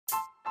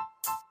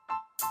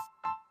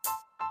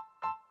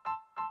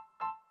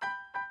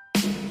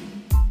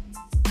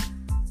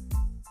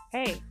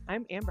Hey,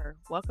 I'm Amber.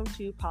 Welcome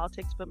to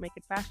Politics But Make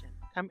It Fashion.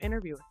 Come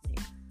interview with me.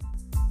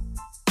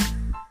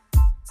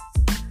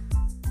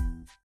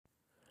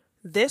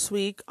 This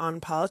week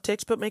on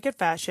Politics But Make It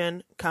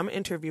Fashion, Come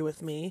Interview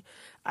with Me,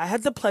 I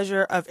had the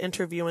pleasure of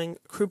interviewing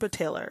Krupa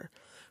Tailor.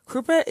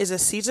 Krupa is a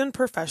seasoned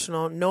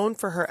professional known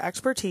for her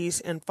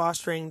expertise in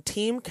fostering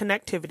team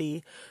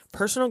connectivity,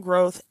 personal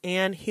growth,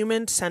 and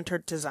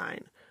human-centered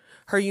design.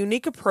 Her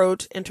unique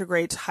approach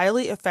integrates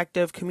highly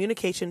effective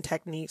communication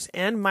techniques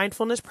and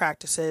mindfulness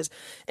practices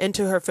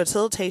into her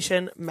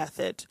facilitation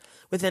method.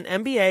 With an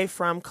MBA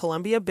from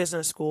Columbia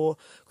Business School,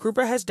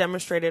 Krupa has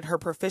demonstrated her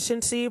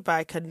proficiency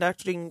by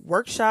conducting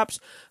workshops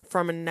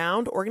from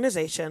renowned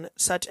organizations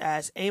such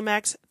as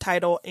Amex,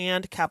 Tidal,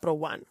 and Capital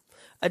One.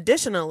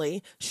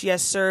 Additionally, she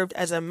has served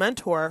as a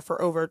mentor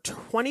for over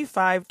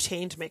 25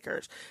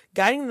 changemakers,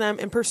 guiding them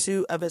in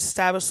pursuit of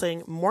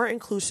establishing more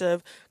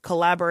inclusive,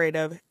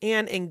 collaborative,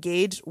 and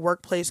engaged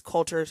workplace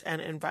cultures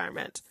and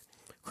environments.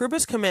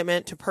 Krupa's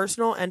commitment to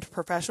personal and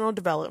professional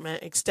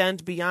development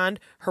extends beyond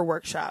her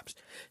workshops.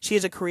 She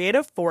is a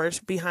creative force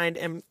behind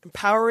an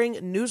empowering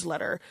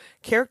newsletter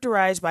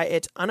characterized by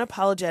its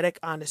unapologetic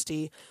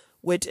honesty,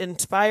 which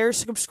inspires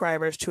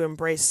subscribers to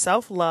embrace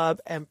self-love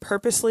and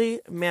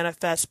purposely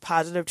manifest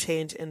positive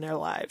change in their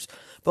lives,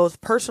 both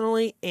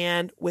personally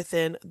and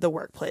within the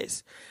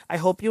workplace. I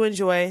hope you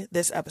enjoy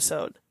this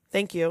episode.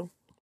 Thank you.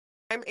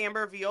 I'm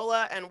Amber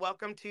Viola, and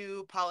welcome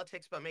to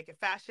Politics But Make It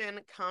Fashion.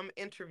 Come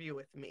interview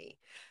with me.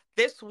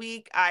 This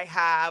week, I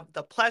have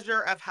the pleasure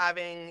of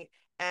having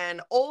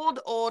an old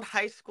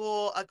high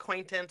school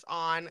acquaintance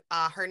on.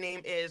 Her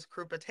name is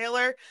Krupa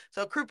Tailor.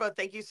 So, Krupa,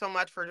 thank you so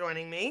much for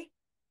joining me.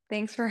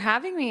 Thanks for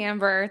having me,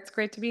 Amber. It's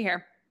great to be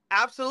here.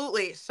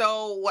 Absolutely.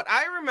 So what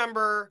I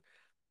remember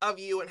of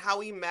you and how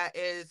we met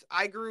is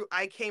I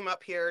came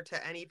up here to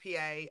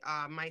NEPA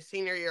my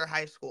senior year of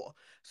high school.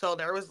 So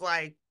there was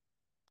like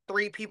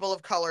 3 people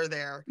of color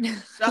there.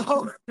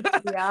 So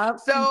Yep.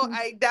 so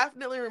I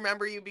definitely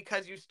remember you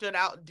because you stood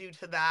out due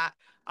to that.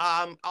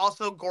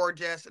 Also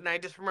gorgeous, and I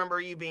just remember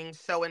you being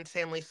so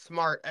insanely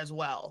smart as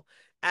well.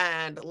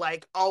 And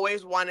like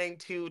always wanting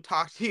to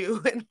talk to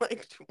you and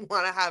like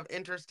want to have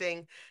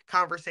interesting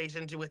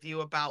conversations with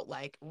you about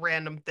like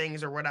random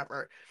things or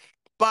whatever.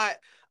 But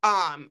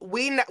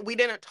we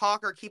didn't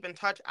talk or keep in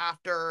touch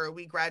after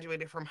we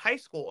graduated from high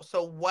school.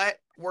 So what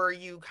were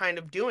you kind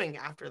of doing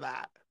after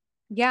that?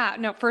 Yeah,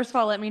 no, first of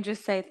all, let me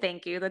just say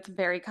thank you. That's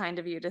very kind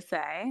of you to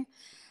say.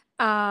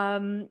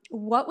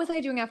 What was I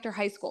doing after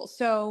high school?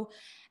 So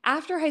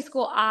after high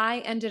school, I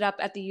ended up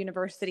at the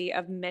University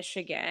of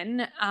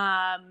Michigan.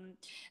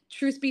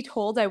 Truth be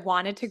told, I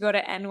wanted to go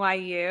to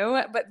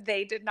NYU, but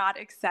they did not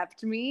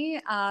accept me.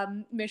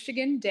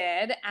 Michigan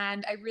did.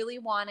 And I really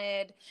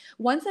wanted,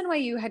 once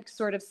NYU had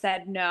sort of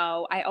said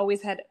no, I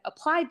always had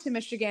applied to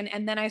Michigan.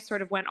 And then I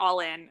sort of went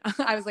all in.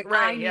 I was like, I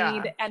Right, yeah.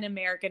 need an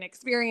American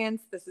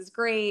experience. This is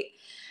great.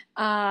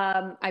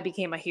 I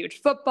became a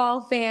huge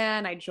football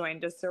fan. I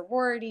joined a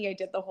sorority. I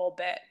did the whole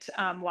bit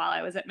while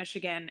I was at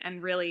Michigan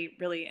and really,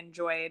 really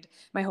enjoyed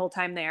my whole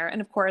time there. And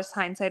of course,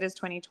 hindsight is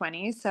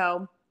 2020.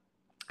 So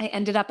I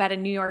ended up at a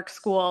New York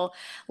school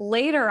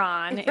later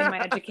on in my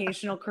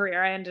educational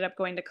career. I ended up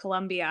going to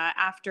Columbia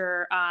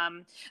after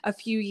a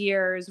few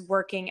years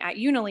working at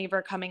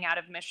Unilever coming out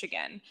of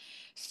Michigan.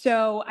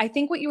 So I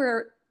think what you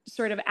were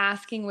sort of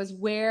asking was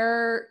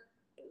where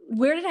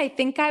did I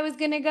think I was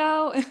going to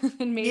go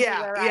and maybe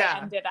where I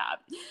ended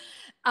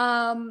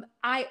up.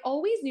 I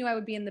always knew I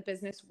would be in the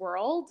business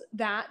world.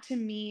 That to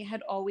me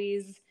had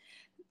always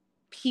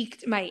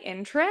piqued my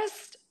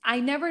interest. I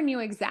never knew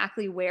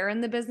exactly where in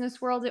the business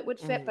world it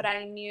would fit, but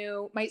I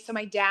knew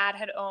my dad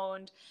had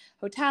owned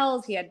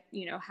hotels. He had,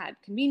 had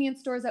convenience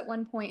stores at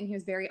one point, and he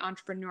was very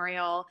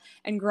entrepreneurial.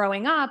 And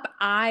growing up,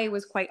 I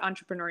was quite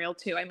entrepreneurial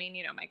too. I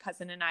mean, my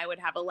cousin and I would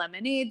have a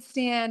lemonade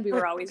stand. We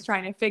were always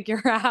trying to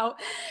figure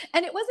out,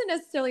 and it wasn't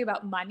necessarily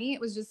about money.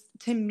 It was just,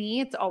 to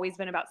me, it's always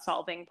been about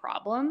solving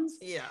problems.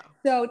 Yeah.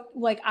 So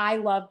like, I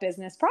love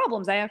business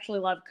problems. I actually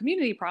love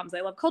community problems.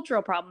 I love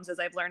cultural problems, as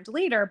I've learned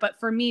later. But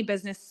for me,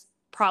 business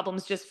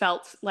problems just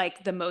felt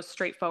like the most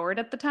straightforward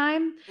at the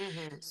time.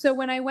 Mm-hmm. So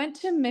when I went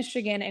to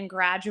Michigan and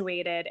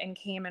graduated and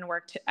came and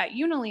worked at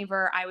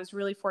Unilever, I was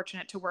really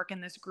fortunate to work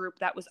in this group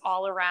that was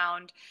all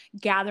around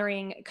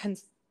gathering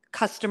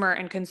customer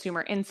and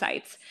consumer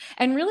insights.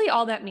 And really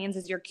all that means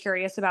is you're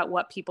curious about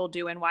what people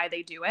do and why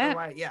they do it.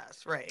 Right.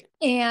 Yes. Right.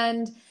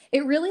 And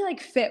it really like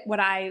fit what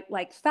I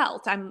like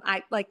felt.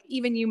 I like,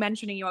 even you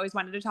mentioning you always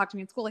wanted to talk to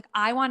me in school. Like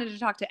I wanted to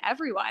talk to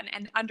everyone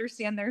and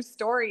understand their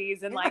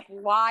stories and like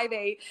why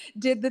they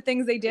did the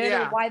things they did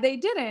or why they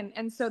didn't.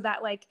 And so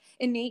that like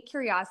innate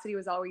curiosity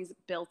was always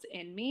built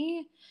in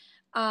me.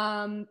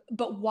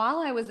 But while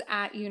I was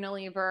at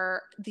Unilever,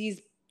 these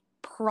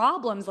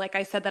problems, like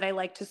I said, that I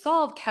like to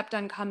solve kept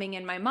on coming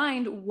in my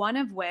mind, one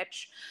of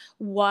which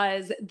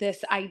was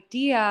this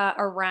idea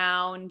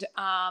around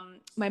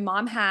my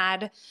mom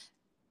had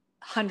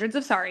Hundreds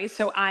of sorries.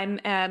 So I'm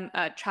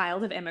a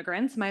child of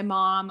immigrants. My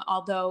mom,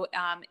 although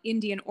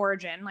Indian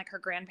origin, like her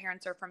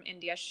grandparents are from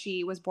India,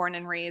 she was born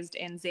and raised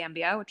in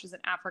Zambia, which is in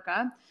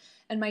Africa.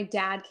 And my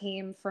dad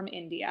came from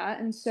India.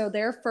 And so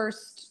they're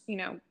first,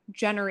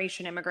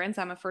 generation immigrants.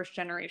 I'm a first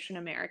generation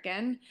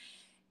American.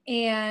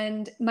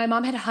 And my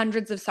mom had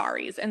hundreds of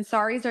saris. And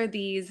saris are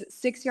these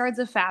 6 yards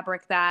of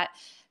fabric that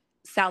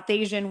South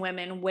Asian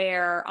women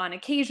wear on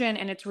occasion,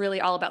 and it's really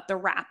all about the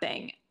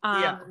wrapping.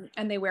 Yeah.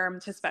 And they wear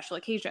them to special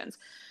occasions.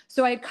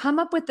 So I had come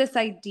up with this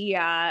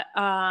idea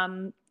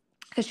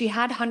because she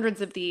had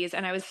hundreds of these,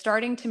 and I was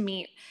starting to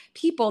meet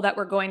people that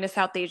were going to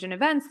South Asian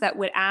events that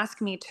would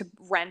ask me to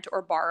rent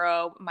or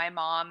borrow my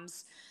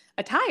mom's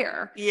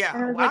attire. And Yeah.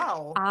 I was like,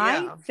 Wow.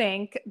 I Yeah.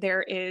 think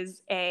there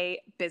is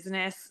a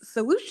business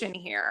solution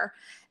here.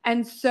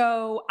 And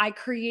so I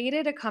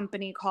created a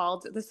company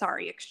called the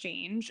Sari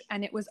Exchange,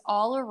 and it was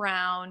all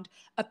around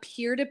a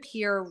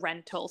peer-to-peer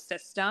rental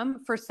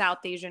system for South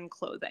Asian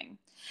clothing.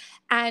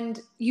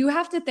 And you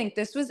have to think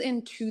this was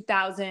in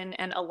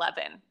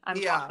 2011, I'm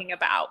Yeah. talking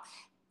about.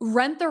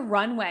 Rent the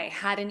Runway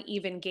hadn't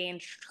even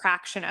gained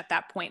traction at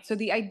that point. So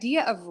the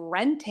idea of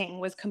renting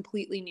was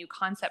completely new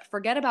concept.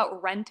 Forget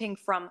about renting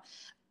from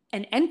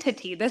an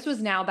entity. This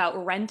was now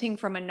about renting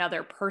from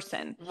another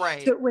person. So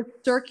Right. it was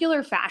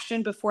circular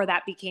fashion before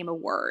that became a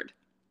word.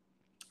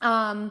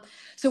 Um,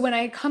 so when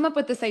I come up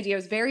with this idea, I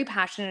was very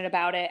passionate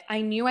about it.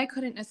 I knew I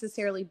couldn't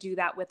necessarily do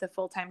that with a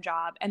full-time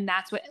job, and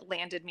that's what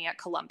landed me at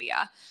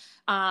Columbia.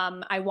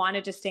 I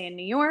wanted to stay in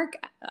New York,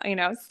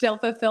 still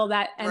fulfill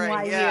that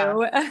Right. Yeah.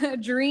 NYU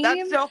That's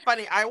dream. so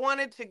funny. I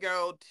wanted to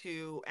go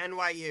to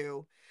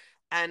NYU,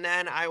 and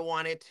then I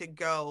wanted to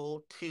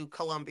go to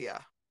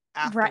Columbia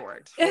Right.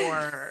 afterwards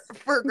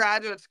for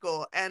graduate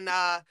school. And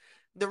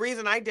the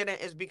reason I didn't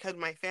is because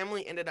my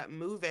family ended up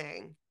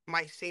moving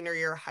my senior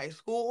year of high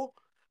school.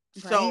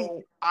 Right.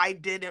 So I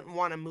didn't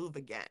want to move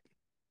again.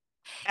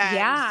 And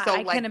Yeah, so I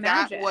can like that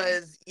imagine.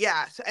 was,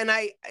 yeah. So, and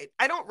I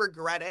don't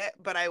regret it,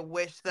 but I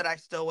wish that I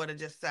still would have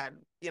just said,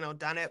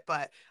 done it.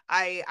 But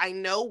I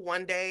know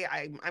one day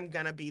I'm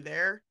gonna be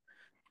there.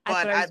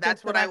 That's But what I was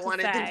that's just what I about to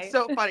wanted. It's say.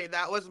 so funny.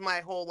 That was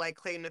my whole like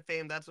claim to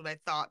fame. That's what I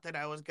thought that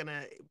I was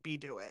gonna be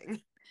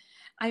doing.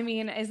 I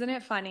mean, isn't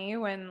it funny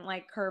when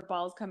like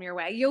curveballs come your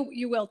way?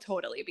 You will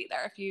totally be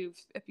there if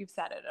you've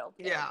said it. It'll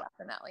Yeah.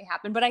 definitely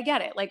happen. But I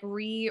get it. Like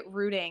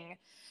rerouting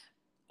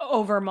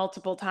over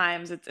multiple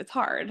times, it's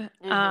hard.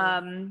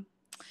 Mhm.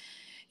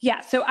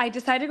 Yeah. So I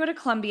decided to go to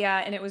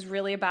Columbia, and it was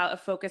really about a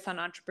focus on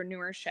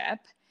entrepreneurship.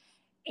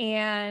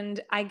 And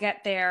I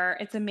get there,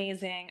 it's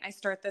amazing. I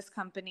start this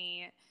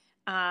company.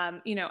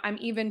 I'm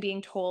even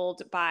being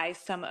told by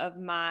some of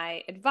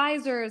my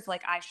advisors,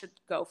 like I should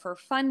go for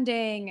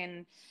funding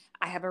and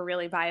I have a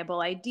really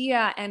viable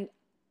idea. And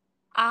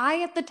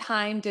I, at the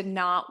time, did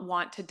not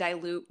want to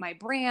dilute my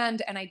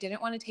brand and I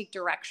didn't want to take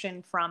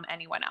direction from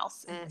anyone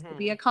else. And this will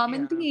be a Mhm.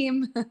 common Yeah.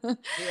 theme.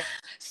 Yeah.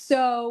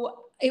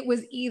 So it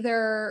was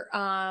either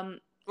Well,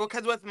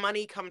 because with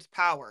money comes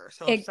power.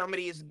 So if it,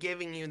 somebody is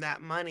giving you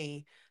that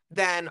money,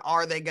 then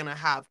are they gonna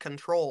have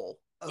control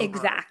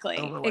Exactly,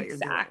 over what you're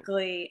doing?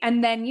 exactly.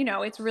 And then,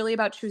 it's really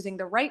about choosing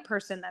the right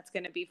person that's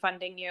going to be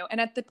funding you. And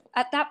at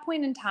that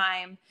point in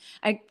time,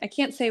 I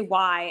can't say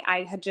why.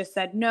 I had just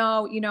said,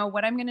 no,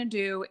 what I'm going to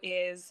do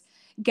is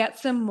get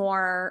some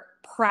more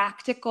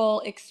practical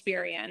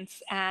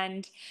experience.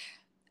 And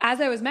as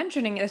I was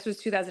mentioning, this was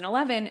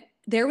 2011.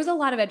 There was a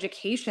lot of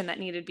education that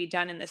needed to be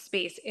done in this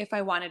space if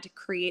I wanted to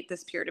create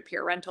this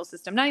peer-to-peer rental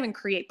system, not even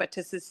create, but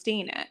to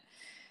sustain it.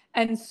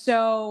 And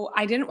so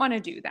I didn't want to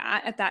do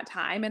that at that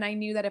time. And I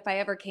knew that if I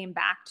ever came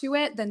back to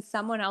it, then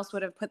someone else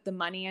would have put the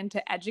money in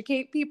to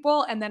educate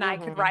people. And then I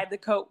could Mhm. ride the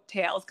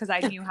coattails because I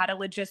knew how to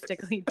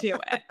logistically do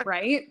it.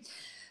 Right.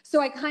 So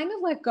I kind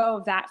of let go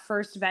of that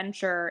first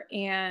venture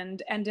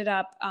and ended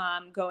up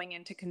going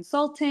into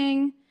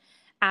consulting.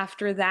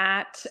 After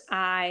that,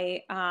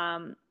 I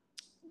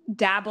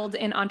dabbled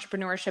in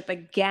entrepreneurship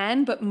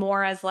again, but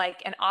more as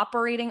like an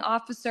operating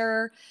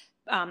officer.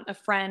 A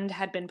friend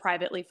had been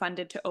privately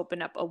funded to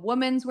open up a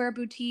women's wear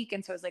boutique.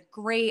 And so I was like,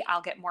 great,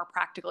 I'll get more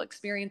practical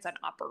experience on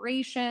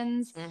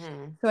operations.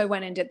 Mhm. So I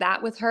went and did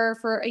that with her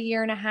for a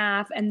year and a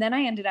half. And then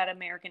I ended at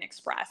American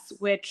Express,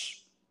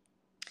 which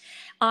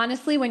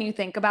honestly, when you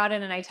think about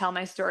it and I tell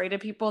my story to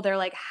people, they're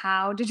like,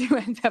 how did you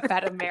end up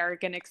at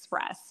American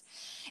Express?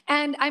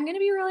 And I'm going to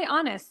be really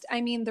honest.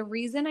 I mean, the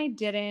reason I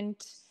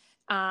didn't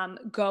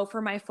go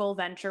for my full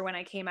venture when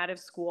I came out of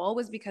school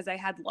was because I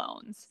had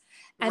loans.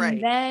 And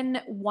Right.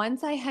 then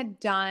once I had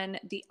done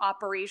the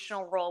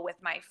operational role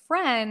with my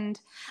friend,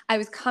 I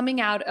was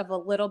coming out of a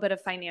little bit of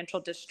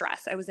financial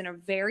distress. I was in a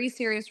very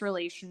serious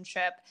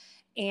relationship.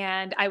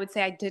 And I would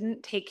say I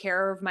didn't take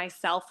care of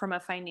myself from a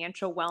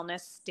financial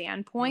wellness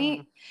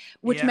standpoint, Mhm.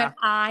 which meant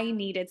Yeah. I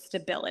needed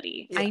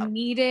stability.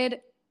 Yeah.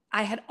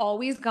 I had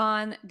always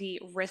gone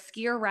the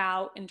riskier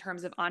route in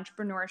terms of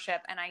entrepreneurship,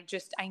 and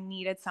I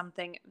needed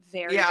something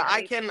very, Yeah.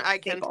 I very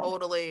can stable.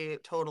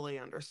 totally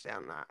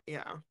understand that.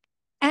 Yeah.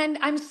 And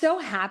I'm so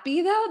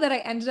happy though that I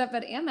ended up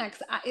at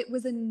Amex. It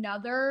was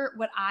another,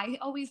 what I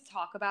always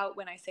talk about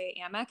when I say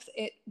Amex,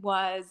 it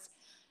was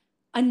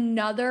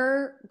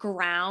another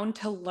ground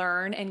to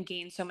learn and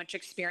gain so much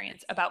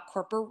experience about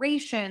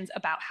corporations,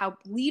 about how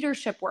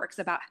leadership works,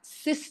 about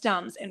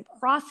systems and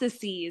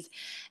processes.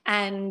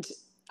 And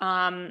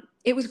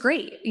it was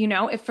great.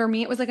 For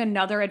me, it was like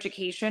another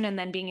education, and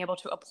then being able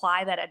to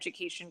apply that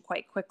education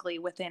quite quickly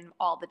within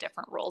all the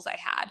different roles I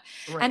had.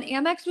 And Right.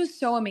 Amex was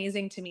so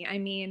amazing to me. I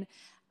mean,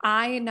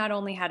 I not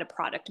only had a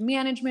product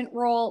management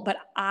role, but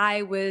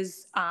I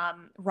was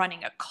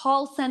running a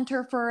call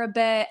center for a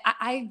bit.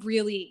 I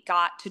really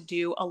got to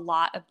do a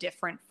lot of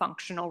different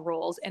functional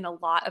roles in a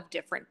lot of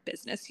different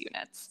business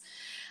units.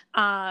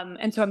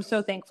 And so I'm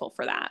so thankful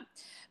for that.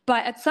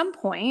 But at some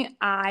point,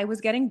 I was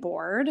getting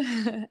bored,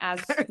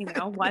 as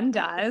one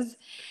does.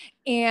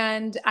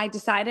 And I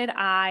decided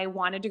I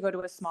wanted to go to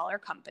a smaller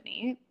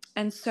company.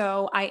 And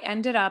so I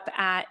ended up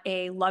at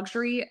a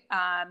luxury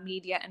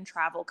media and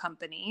travel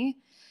company,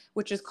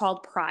 which is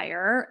called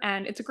Prior.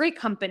 And it's a great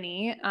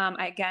company.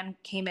 I, again,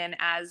 came in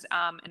as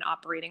an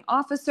operating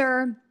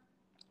officer.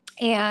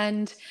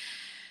 And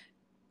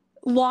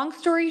long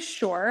story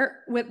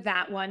short, with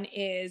that one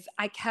is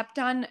I kept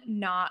on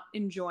not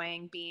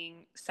enjoying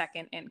being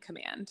second in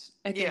command.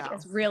 I think Yeah.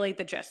 it's really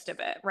the gist of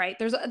it, right?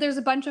 There's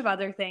a bunch of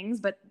other things,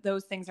 but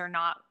those things are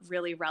not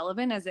really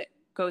relevant as it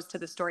goes to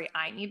the story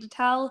I need to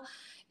tell.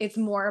 It's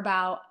more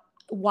about,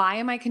 why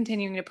am I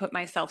continuing to put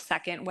myself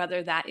second,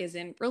 whether that is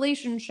in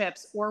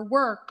relationships or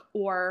work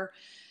or,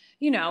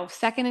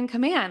 second in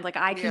command, like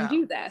I can Yeah.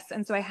 do this.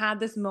 And so I had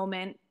this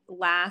moment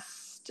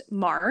last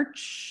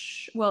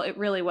March. Well, it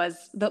really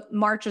was, the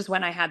March is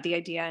when I had the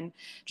idea, and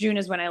June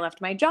is when I left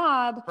my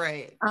job.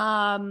 Right.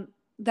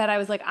 That I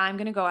was like, I'm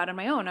going to go out on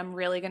my own. I'm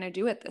really going to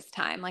do it this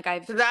time. Like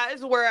So that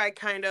is where I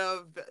kind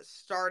of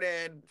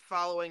started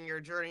following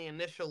your journey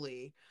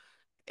initially.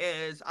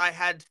 Is I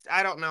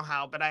don't know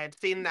how, but I had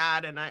seen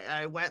that, and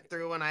I went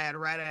through and I had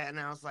read it, and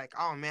I was like,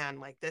 oh man,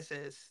 like this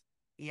is,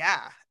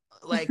 yeah,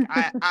 like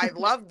I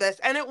love this.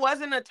 And it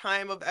wasn't a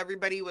time of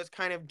everybody was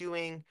kind of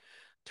doing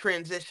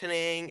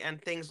transitioning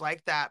and things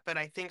like that, but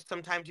I think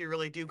sometimes you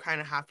really do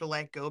kind of have to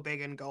like go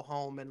big and go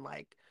home and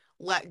like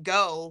let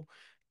go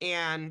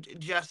and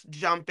just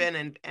jump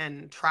in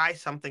and try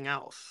something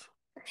else.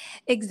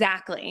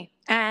 Exactly.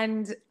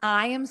 And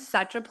I am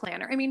such a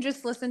planner. I mean,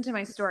 just listen to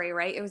my story,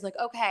 right? It was like,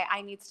 okay,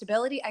 I need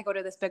stability. I go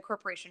to this big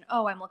corporation.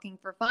 Oh, I'm looking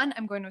for fun.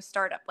 I'm going to a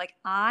startup. Like,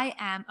 I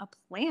am a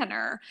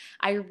planner.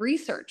 I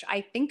research,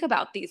 I think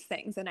about these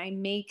things, and I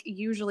make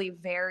usually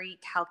very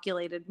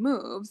calculated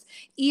moves,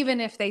 even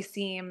if they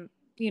seem,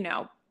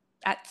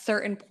 at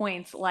certain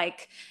points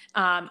like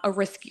a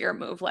riskier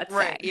move, let's say.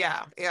 Right.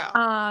 Yeah.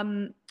 Yeah.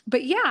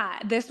 But yeah,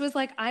 this was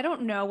like, I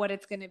don't know what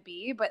it's going to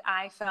be, but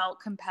I felt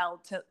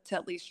compelled to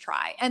at least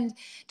try. And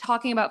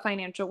talking about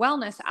financial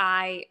wellness,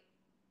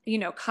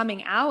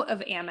 coming out of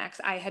Amex,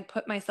 I had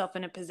put myself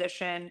in a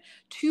position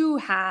to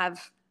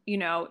have,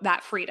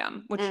 that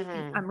freedom, which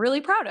Hmm. I'm really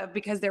proud of,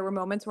 because there were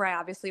moments where I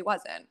obviously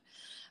wasn't.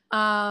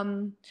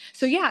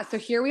 So yeah, so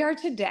here we are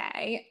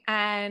today,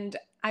 and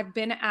I've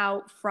been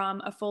out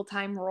from a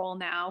full-time role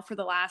now for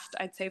the last,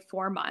 I'd say,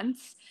 4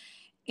 months,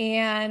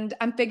 and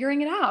I'm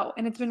figuring it out,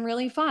 and it's been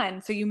really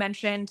fun. So you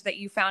mentioned that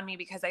you found me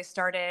because I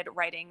started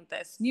writing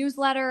this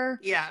newsletter.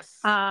 Yes.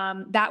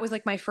 That was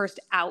like my first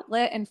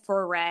outlet and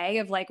foray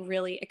of like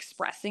really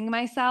expressing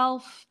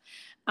myself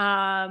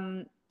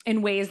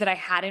in ways that I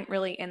hadn't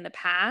really in the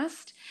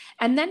past.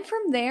 And then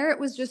from there, it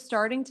was just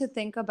starting to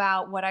think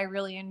about what I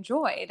really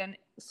enjoyed. And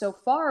so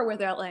far, where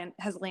that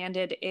has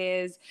landed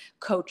is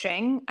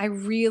coaching. I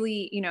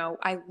really,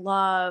 I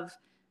love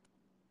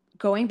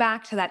going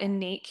back to that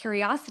innate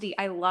curiosity.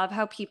 I love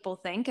how people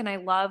think, and I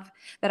love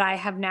that I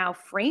have now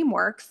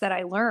frameworks that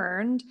I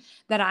learned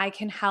that I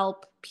can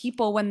help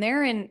people when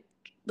they're in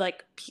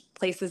like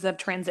places of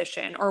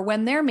transition, or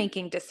when they're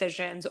making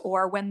decisions,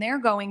 or when they're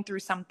going through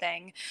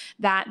something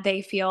that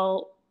they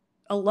feel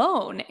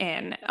alone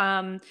in.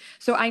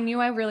 So I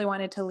knew I really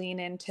wanted to lean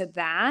into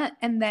that.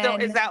 And So is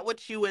then that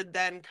what you would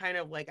then kind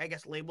of like, I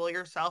guess, label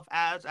yourself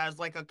as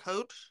like a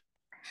coach?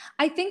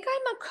 I think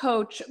I'm a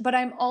coach, but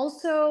I'm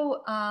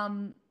also,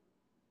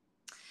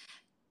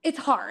 it's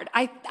hard.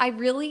 I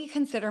really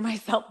consider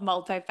myself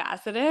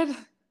multifaceted.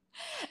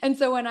 And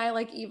so when I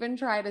like even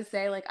try to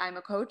say like I'm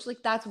a coach,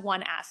 like that's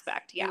one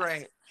aspect, yes.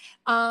 Right.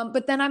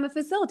 But then I'm a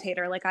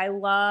facilitator. Like I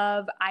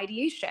love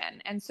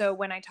ideation. And so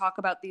when I talk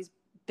about these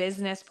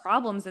business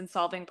problems and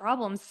solving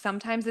problems,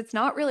 sometimes it's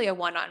not really a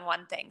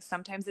one-on-one thing.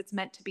 Sometimes it's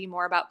meant to be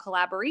more about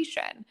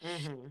collaboration.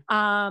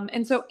 Hmm.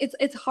 And so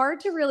it's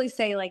hard to really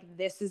say like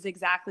this is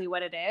exactly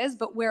what it is,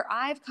 but where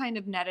I've kind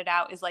of netted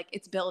out is like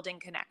it's building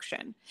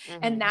connection.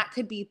 And Hmm. that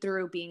could be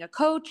through being a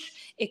coach,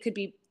 it could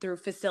be through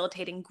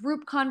facilitating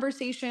group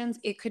conversations,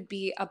 it could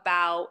be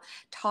about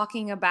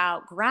talking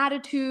about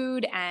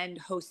gratitude and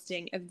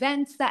hosting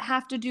events that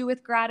have to do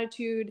with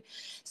gratitude.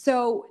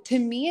 So to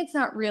me, it's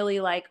not really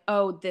like,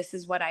 oh, this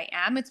is what I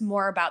am. It's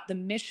more about the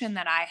mission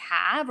that I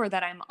have or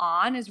that I'm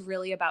on is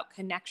really about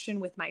connection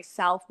with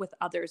myself, with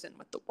others, and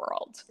with the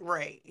world.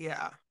 Right.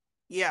 Yeah.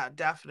 Yeah,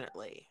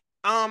 definitely.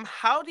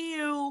 How do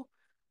you,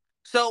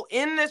 so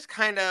in this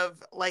kind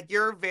of like,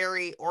 you're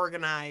very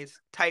organized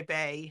type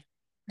A,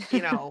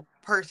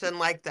 person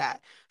like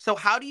that. So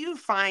how do you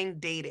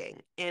find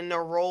dating in the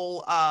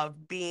role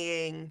of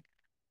being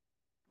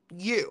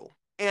you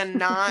and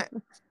not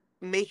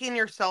making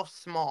yourself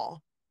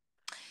small?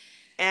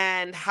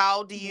 And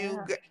how do you,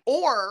 Yeah.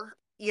 or,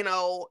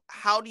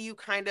 how do you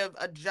kind of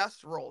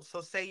adjust roles? So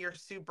say you're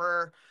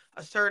super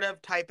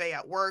assertive type A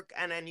at work,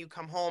 and then you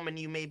come home and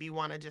you maybe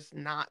want to just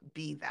not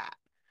be that.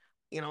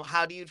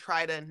 How do you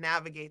try to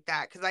navigate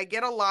that? Because I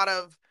get a lot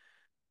of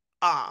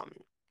um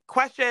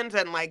questions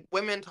and like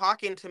women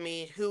talking to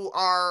me who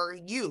are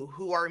you,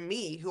 who are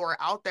me, who are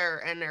out there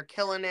and they're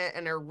killing it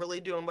and they're really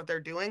doing what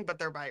they're doing, but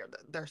they're by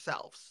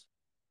themselves.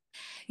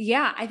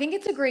 Yeah, I think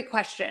it's a great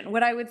question.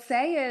 What I would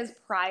say is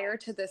prior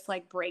to this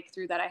like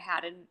breakthrough that I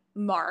had in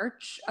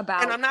March And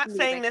about I'm not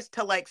saying leaving. this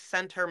to like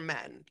center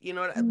men,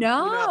 No,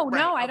 no,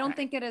 right? I don't Okay.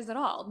 think it is at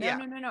all. No, Yeah.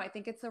 no, no, no. I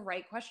think it's the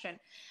right question.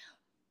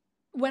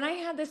 When I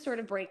had this sort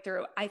of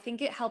breakthrough, I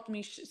think it helped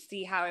me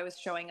see how I was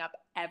showing up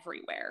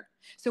everywhere.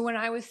 So when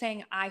I was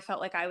saying I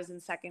felt like I was in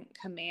second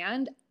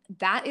command,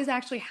 that is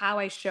actually how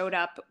I showed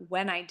up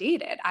when I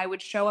dated. I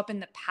would show up in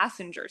the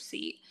passenger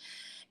seat.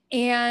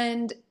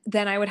 And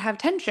then I would have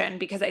tension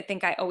because I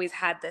think I always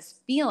had this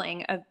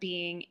feeling of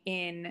being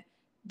in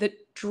the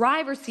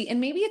driver's seat.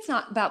 And maybe it's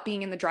not about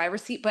being in the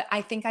driver's seat, but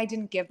I think I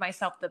didn't give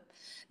myself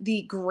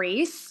the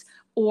grace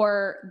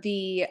or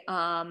the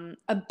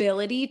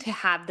ability to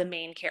have the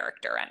main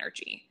character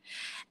energy.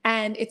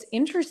 And it's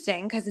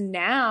interesting because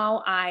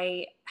now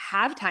I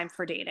have time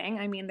for dating.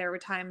 I mean, there were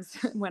times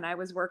when I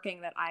was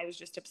working that I was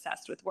just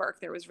obsessed with work.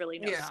 There was really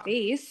no Yeah.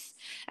 space.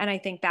 And I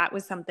think that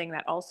was something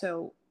that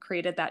also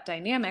created that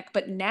dynamic.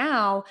 But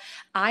now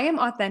I am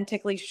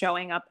authentically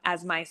showing up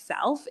as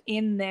myself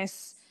in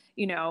this,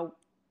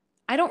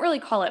 I don't really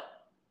call it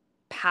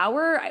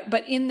power,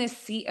 but in this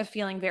seat of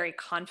feeling very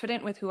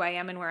confident with who I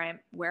am and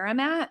where I'm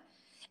at.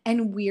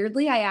 And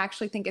weirdly, I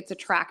actually think it's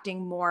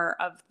attracting more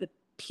of the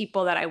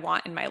people that I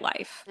want in my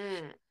life.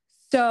 Mm,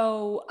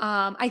 So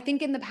I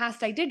think in the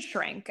past I did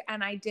shrink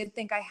and I did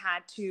think I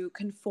had to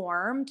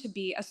conform to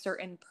be a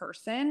certain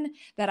person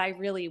that I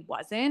really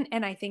wasn't.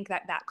 And I think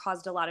that that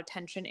caused a lot of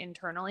tension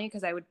internally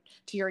because I would,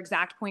 to your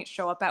exact point,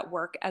 show up at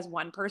work as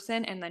one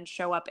person and then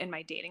show up in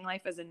my dating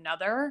life as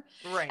another.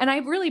 And right. I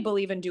really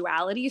believe in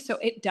duality. So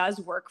it does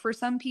work for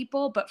some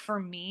people. But for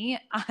me,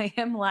 I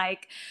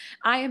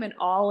am an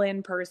all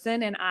in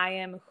person and I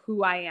am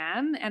who I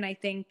am. And I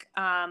think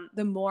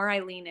the more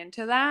I lean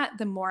into that,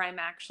 the more I'm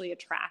actually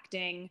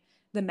attracting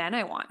the men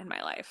I want in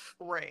my life.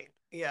 Right.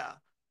 Yeah.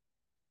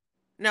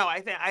 No, I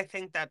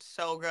think that's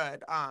so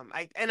good.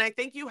 I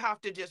think you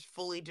have to just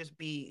fully just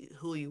be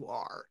who you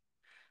are.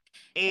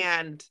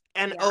 And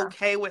Yeah,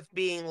 okay with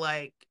being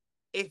like,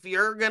 if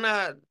you're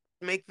gonna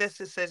make this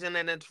decision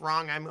and it's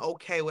wrong, I'm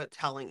okay with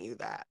telling you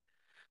that.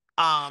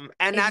 And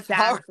that's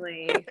hard.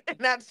 exactly. And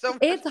that's so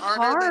much It's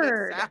harder than it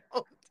hard.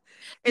 sounds.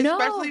 No,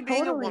 Especially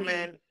being a totally.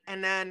 woman,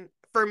 and then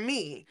for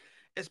me,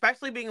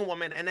 especially being a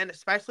woman, and then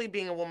especially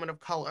being a woman of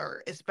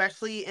color,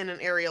 especially in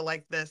an area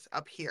like this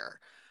up here,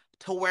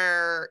 to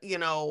where,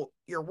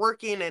 you're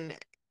working and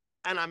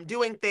I'm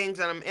doing things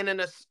and I'm in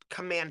a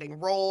commanding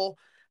role,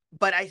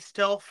 but I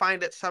still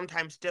find it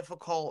sometimes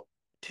difficult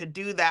to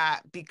do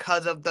that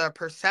because of the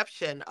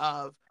perception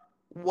of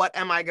what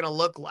am I going to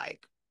look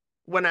like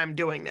when I'm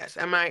doing this?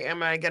 Am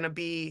I going to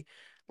be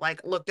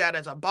like looked at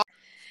as a boss?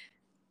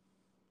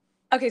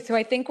 Okay, so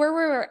I think where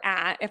we're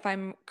at, if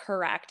I'm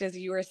correct, is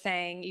you were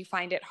saying you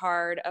find it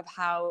hard of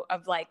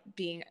like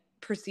being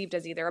perceived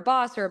as either a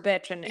boss or a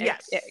bitch, and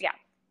Yes. yeah.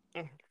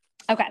 Mhm.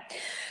 Okay.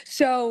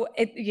 So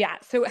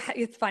so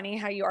it's funny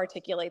how you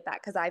articulate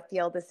that because I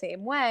feel the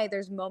same way.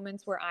 There's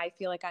moments where I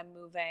feel like I'm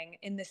moving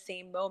in the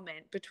same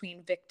moment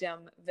between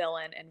victim,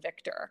 villain, and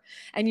victor.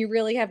 And you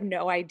really have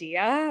no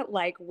idea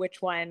like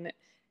which one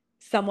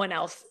someone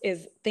else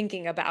is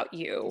thinking about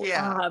you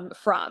Yeah.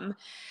 from.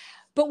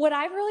 But what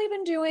I've really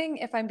been doing,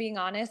 if I'm being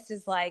honest,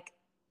 is like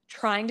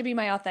trying to be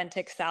my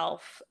authentic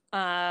self.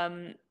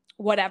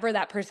 Whatever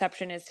that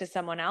perception is to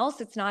someone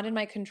else, it's not in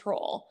my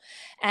control.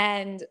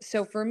 And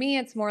so for me,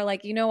 it's more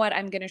like, you know what,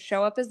 I'm going to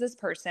show up as this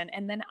person.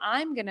 And then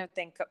I'm going to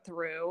think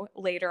through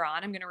later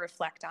on, I'm going to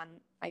reflect on,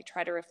 I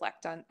try to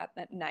reflect on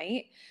at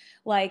night,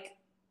 like,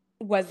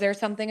 was there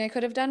something I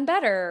could have done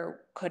better?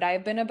 Could I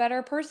have been a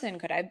better person?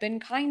 Could I have been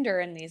kinder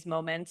in these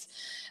moments?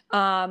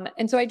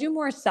 And so I do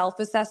more self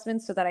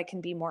assessments so that I can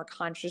be more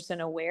conscious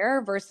and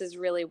aware versus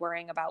really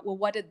worrying about, well,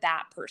 what did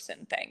that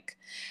person think?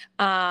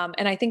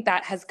 And I think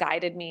that has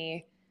guided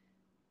me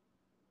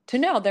to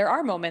know there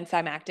are moments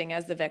I'm acting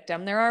as the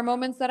victim. There are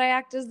moments that I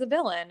act as the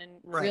villain. And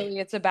Right. really,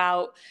 it's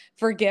about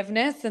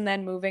forgiveness and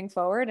then moving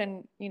forward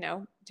and,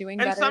 doing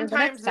And better the next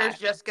sometimes there's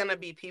time just going to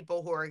be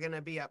people who are going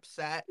to be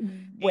upset.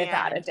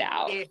 without a And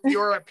doubt. if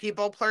you're a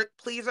people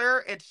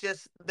pleaser, it's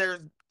just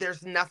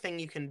there's nothing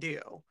you can do.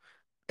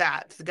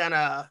 that's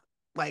gonna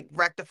like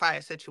rectify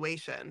a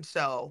situation.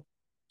 So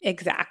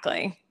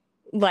Exactly.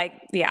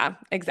 Like, yeah,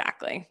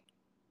 exactly.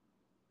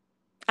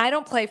 I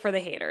don't play for the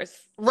haters.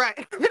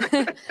 right.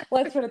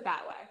 Let's put it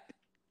that way.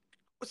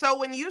 So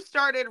when you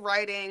started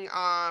writing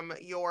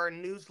your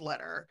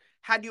newsletter,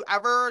 had you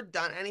ever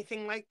done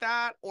anything like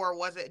that, or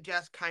was it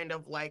just kind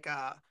of like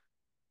a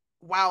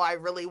wow, I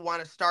really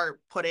want to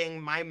start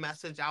putting my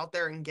message out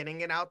there and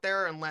getting it out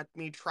there and let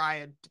me try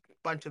a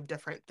bunch of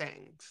different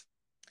things?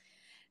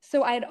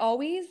 So I'd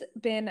always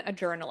been a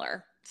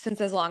journaler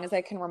since as long as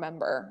I can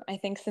remember. I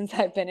think since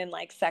I've been in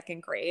like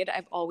second grade,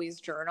 I've always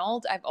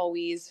journaled. I've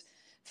always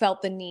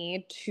felt the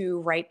need to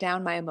write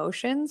down my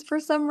emotions for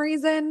some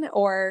reason,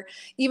 or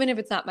even if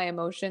it's not my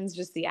emotions,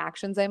 just the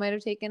actions I might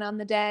have taken on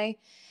the day.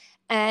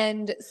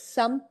 And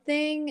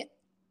something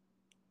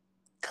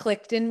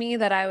clicked in me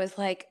that I was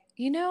like,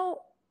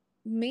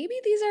 maybe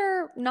these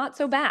are not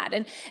so bad.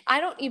 And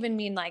I don't even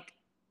mean like,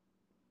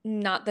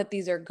 not that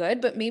these are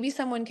good, but maybe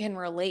someone can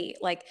relate.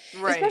 Like,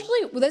 Right.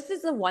 especially this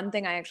is the one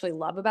thing I actually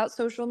love about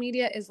social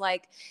media is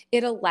like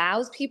it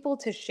allows people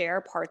to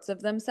share parts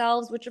of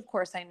themselves, which of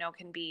course I know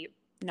can be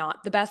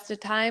not the best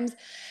at times,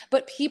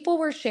 but people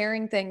were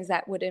sharing things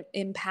that would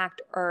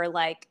impact or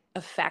like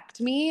affect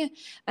me.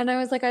 And I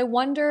was like, I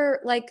wonder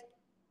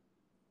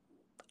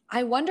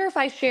if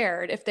I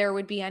shared if there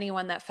would be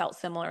anyone that felt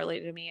similarly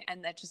to me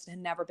and that just had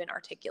never been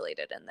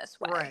articulated in this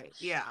way. Right.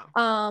 Yeah.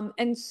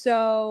 And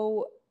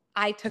so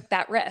I took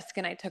that risk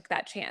and I took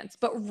that chance.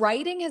 But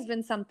writing has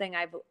been something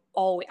I've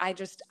always,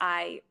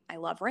 I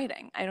love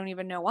writing. I don't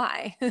even know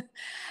why.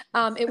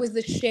 It was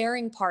the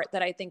sharing part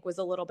that I think was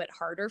a little bit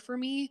harder for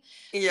me.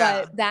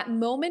 Yeah. But that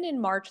moment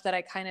in March that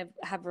I kind of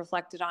have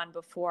reflected on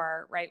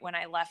before, right, when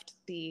I left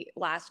the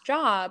last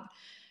job,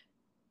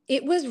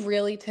 it was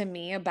really to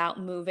me about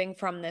moving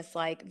from this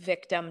like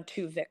victim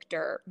to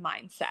victor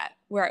mindset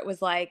where it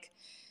was like,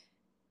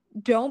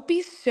 don't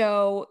be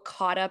so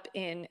caught up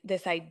in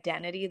this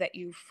identity that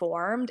you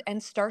formed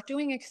and start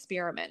doing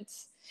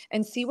experiments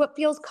and see what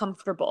feels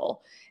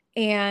comfortable.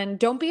 And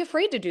don't be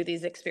afraid to do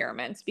these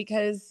experiments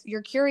because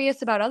you're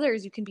curious about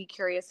others. You can be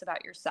curious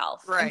about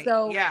yourself. And Right.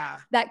 so Yeah.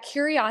 that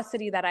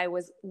curiosity that I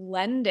was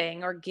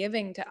lending or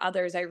giving to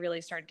others, I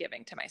really started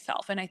giving to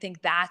myself. And I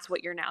think that's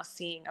what you're now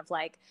seeing of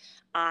like,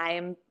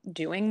 I'm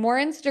doing more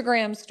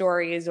Instagram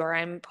stories or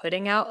I'm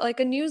putting out like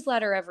a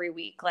newsletter every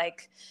week.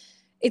 Like,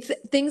 it's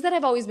things that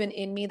have always been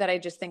in me that I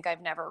just think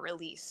I've never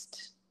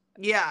released.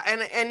 Yeah,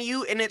 and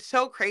it's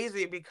so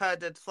crazy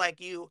because it's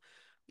like you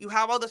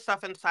have all the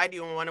stuff inside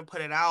you and want to put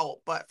it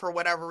out, but for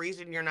whatever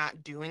reason you're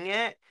not doing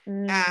it.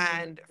 Mm,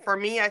 And for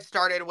me, I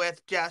started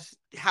with just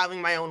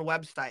having my own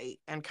website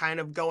and kind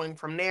of going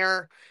from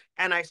there.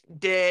 And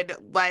did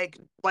like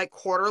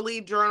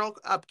quarterly journal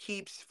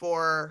upkeeps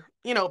for,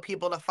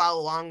 people to follow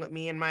along with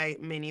me and my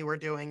mini were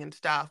doing and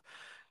stuff.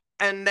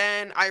 And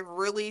then I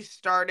really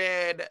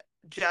started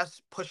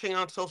just pushing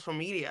on social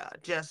media,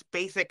 just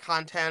basic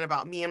content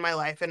about me and my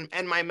life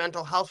and my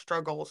mental health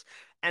struggles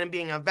and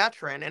being a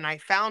veteran. And I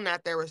found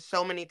that there was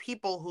so many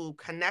people who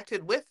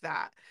connected with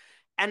that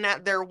and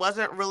that there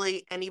wasn't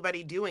really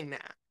anybody doing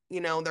that.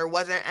 There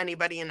wasn't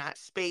anybody in that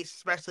space,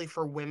 especially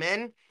for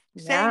women,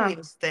 saying yeah.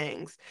 these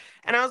things.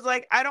 And I was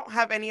like, I don't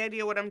have any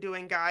idea what I'm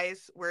doing,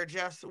 guys.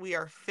 We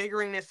are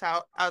figuring this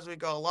out as we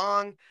go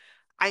along.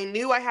 I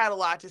knew I had a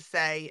lot to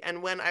say.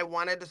 And when I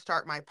wanted to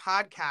start my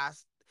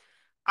podcast,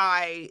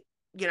 I,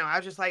 I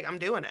was just like, I'm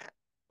doing it.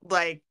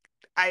 Like,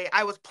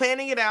 I was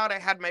planning it out. I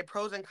had my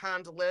pros and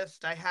cons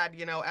list. I had,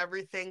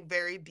 everything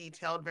very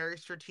detailed, very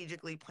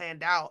strategically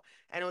planned out.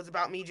 And it was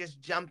about me just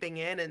jumping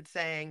in and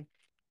saying,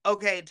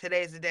 okay,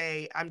 today's the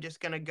day. I'm just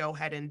going to go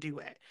ahead and do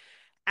it.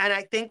 And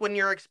I think when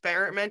you're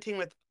experimenting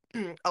with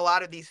a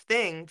lot of these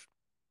things,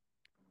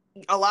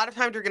 a lot of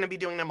times you're going to be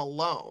doing them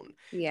alone.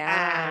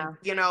 And,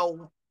 Yeah.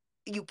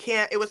 you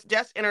can't, it was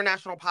just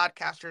International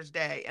Podcasters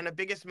Day. And the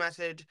biggest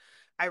message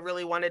I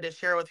really wanted to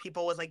share with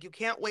people was like, you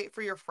can't wait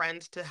for your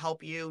friends to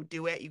help you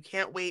do it. You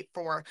can't wait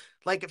for,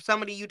 like, if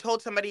you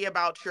told somebody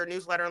about your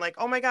newsletter, like,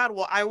 oh my God,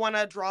 well, I want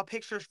to draw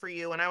pictures for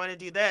you and I want to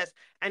do this.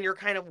 And you're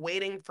kind of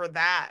waiting for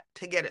that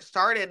to get it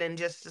started. And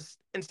just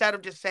instead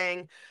of just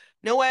saying,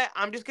 know what?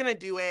 I'm just gonna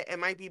do it. It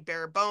might be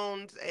bare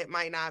bones. It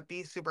might not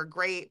be super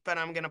great, but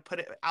I'm gonna put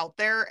it out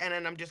there, and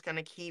then I'm just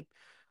gonna keep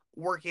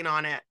working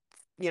on it,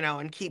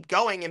 and keep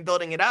going and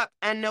building it up.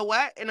 And know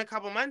what? In a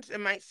couple months, it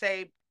might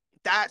say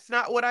that's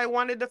not what I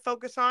wanted to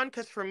focus on.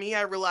 Because for me,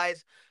 I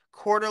realized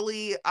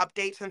quarterly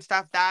updates and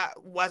stuff that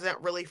wasn't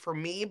really for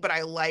me, but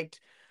I liked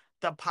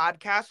the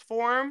podcast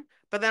form.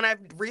 But then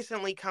I've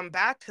recently come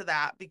back to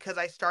that because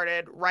I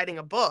started writing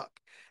a book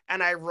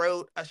and I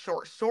wrote a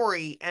short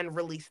story and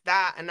released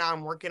that. And now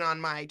I'm working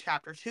on my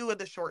chapter 2 of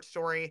the short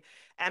story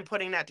and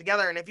putting that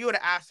together. And if you would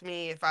have asked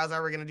me if I was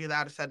ever going to do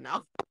that, I said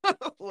no.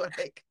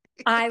 like,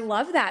 I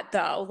love that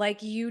though.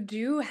 Like you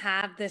do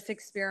have this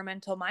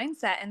experimental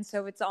mindset. And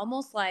so it's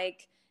almost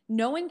like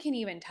no one can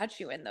even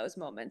touch you in those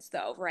moments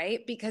though,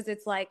 right? Because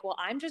it's like, well,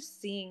 I'm just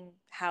seeing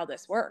how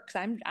this works.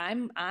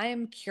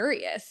 I'm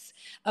curious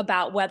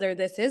about whether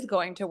this is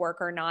going to work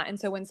or not. And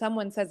so when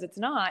someone says it's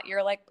not,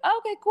 you're like,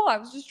 oh, okay, cool. I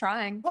was just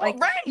trying. Well, Like,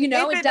 right. If it it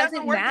doesn't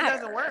doesn't work, it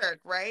doesn't matter. work,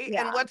 right? And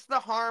Yeah, what's the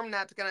harm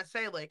that's going to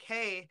say, like,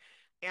 hey,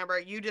 Amber,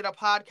 you did a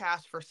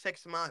podcast for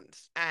 6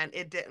 months and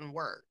it didn't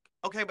work.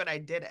 Okay, but I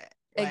did it.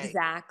 Like,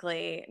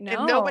 exactly. if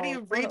nobody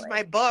No, reads totally.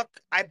 my book,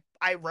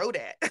 I wrote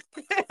it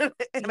and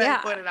I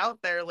put Yeah, it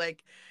out there.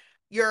 Like,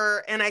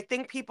 and I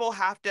think people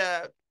have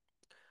to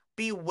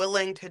be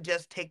willing to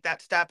just take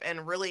that step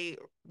and really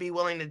be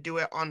willing to do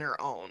it on their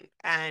own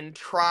and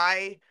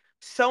try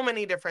so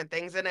many different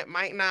things. And it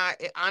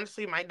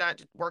honestly might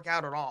not work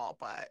out at all,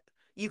 but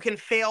you can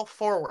fail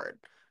forward,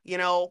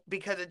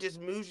 because it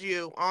just moves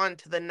you on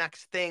to the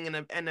next thing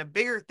and a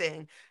bigger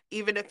thing,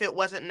 even if it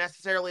wasn't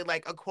necessarily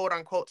like a quote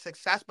unquote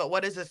success. But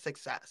what is a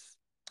success?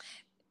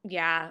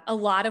 yeah. A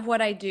lot of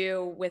what I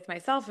do with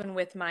myself and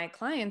with my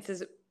clients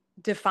is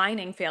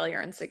defining failure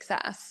and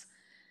success.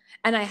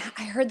 And I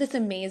heard this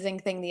amazing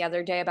thing the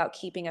other day about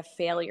keeping a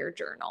failure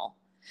journal.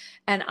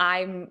 And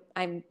I'm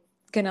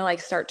gonna like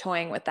start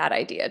toying with that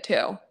idea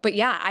too. But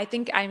yeah,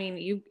 I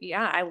mean,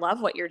 I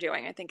love what you're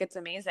doing. I think it's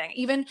amazing.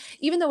 Even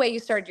the way you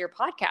started your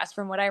podcast,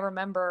 from what I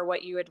remember,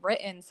 what you had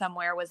written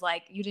somewhere was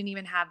like you didn't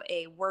even have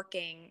a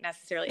working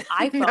necessarily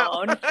No,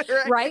 iPhone,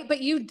 right? right?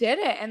 But you did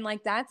it. And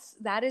like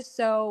that is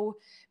so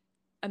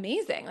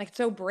amazing, like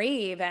so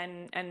brave,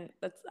 and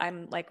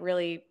I'm like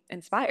really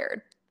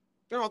inspired.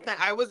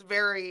 I was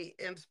very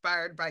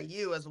inspired by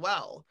you as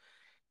well.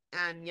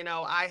 And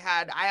I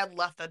had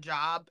left a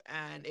job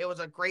and it was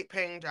a great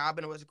paying job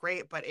and it was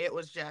great, but it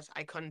was just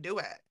I couldn't do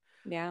it.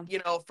 Yeah.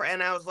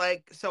 And I was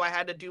like, so I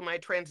had to do my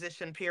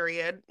transition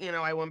period.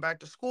 I went back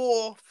to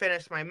school,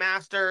 finished my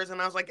master's,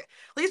 and I was like, at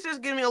least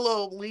just give me a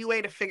little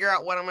leeway to figure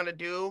out what I'm going to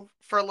do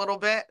for a little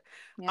bit,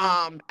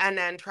 Yeah. and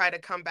then try to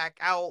come back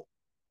out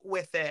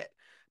with it.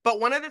 But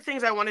one of the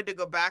things I wanted to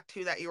go back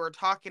to that you were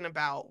talking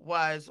about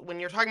was when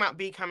you're talking about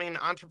becoming an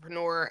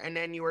entrepreneur, and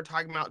then you were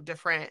talking about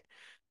different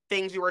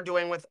things you were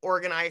doing with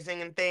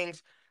organizing and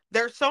things.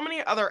 There's so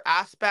many other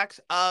aspects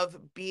of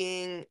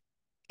being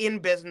in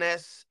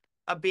business,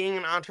 of being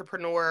an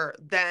entrepreneur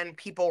than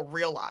people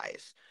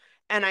realize.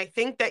 And I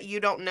think that you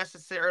don't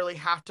necessarily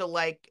have to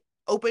like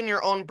open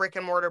your own brick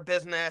and mortar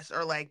business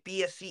or like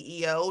be a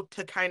CEO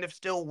to kind of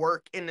still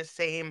work in the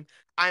same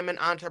I'm an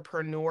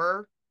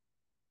entrepreneur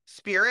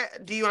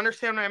spirit. Do you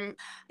understand what I'm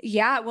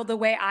Yeah, well, the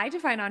way I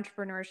define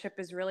entrepreneurship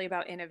is really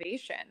about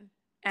innovation.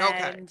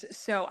 Okay. And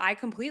so I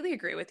completely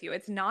agree with you.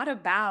 It's not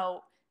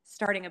about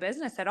starting a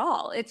business at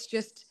all. It's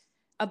just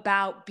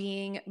about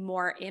being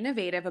more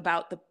innovative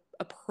about the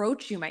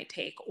approach you might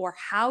take or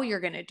how you're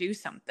going to do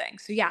something.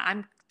 So yeah,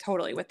 I'm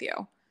totally with you.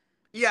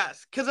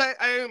 Yes, because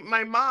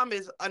my mom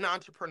is an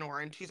entrepreneur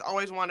and she's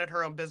always wanted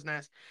her own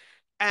business.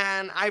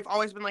 And I've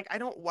always been like, I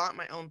don't want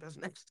my own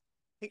business.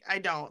 Like, I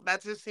don't.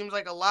 That just seems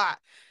like a lot.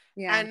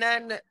 Yeah. And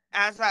then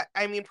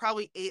I mean,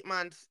 probably 8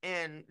 months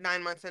in,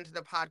 9 months into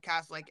the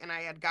podcast, like, and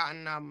I had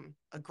gotten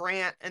a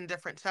grant and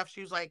different stuff.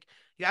 She was like,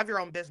 you have your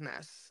own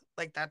business.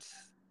 Like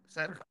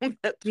so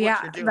that's what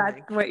Yeah, you're that's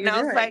doing. what And you're I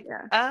was doing. like,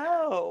 Yeah.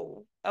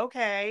 oh,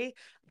 okay.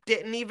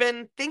 Didn't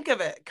even think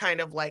of it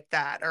kind of like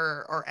that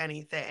or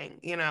anything.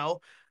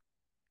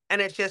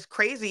 And it's just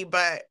crazy,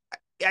 but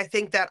I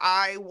think that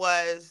I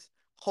was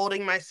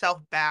holding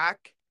myself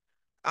back.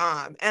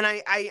 And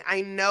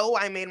I know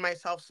I made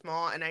myself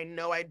small and I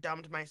know I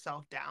dumbed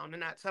myself down.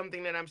 And that's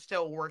something that I'm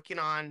still working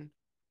on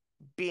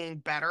being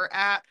better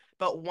at.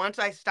 But once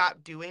I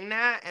stopped doing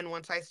that and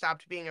once I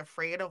stopped being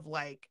afraid of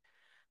like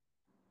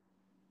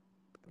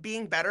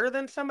being better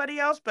than somebody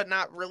else, but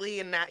not really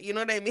in that, you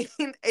know what I mean?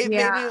 It made me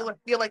Yeah.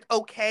 feel like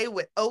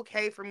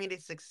okay for me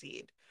to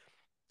succeed,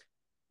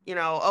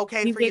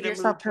 okay You for you gave to move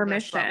yourself to the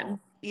next permission. level.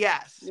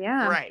 Yes,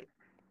 Yeah, right.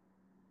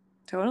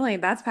 totally.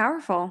 That's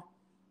powerful.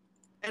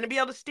 And to be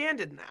able to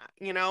stand in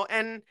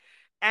that,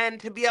 and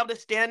to be able to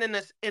stand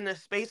in a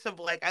space of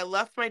like I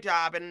left my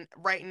job and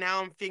right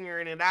now I'm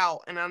figuring it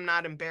out and I'm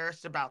not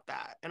embarrassed about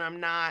that and I'm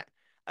not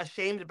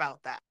ashamed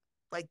about that.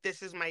 Like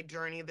this is my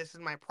journey, this is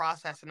my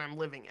process and I'm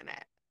living in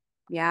it.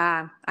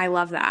 Yeah, I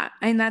love that.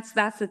 And that's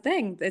the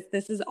thing.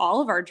 This is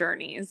all of our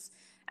journeys.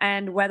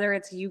 And whether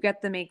it's you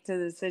get to make the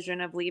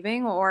decision of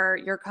leaving or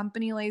your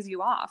company lays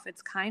you off,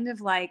 it's kind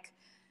of like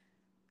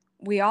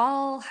we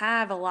all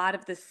have a lot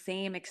of the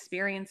same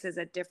experiences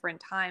at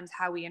different times.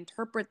 How we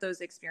interpret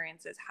those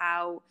experiences,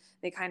 how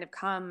they kind of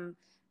come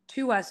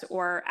to us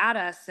or at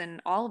us,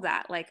 and all of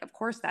that. Like, of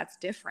course, that's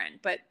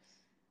different, but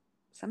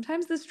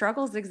sometimes the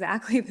struggle is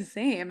exactly the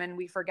same, and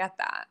we forget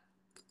that.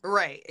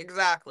 Right,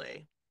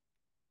 exactly.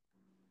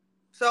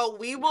 So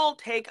we will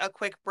take a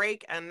quick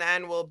break and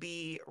then we'll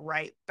be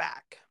right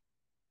back.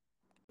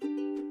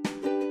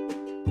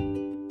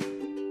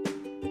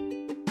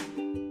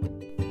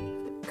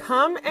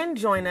 Come and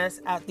join us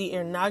at the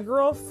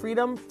inaugural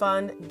Freedom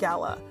Fund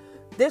Gala.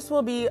 This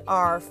will be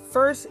our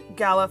first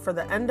gala for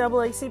the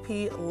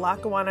NAACP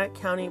Lackawanna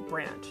County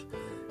branch.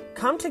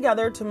 come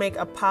together to make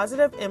a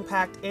positive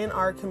impact in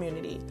our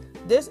community.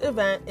 This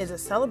event is a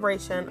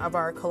celebration of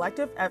our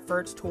collective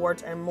efforts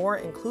towards a more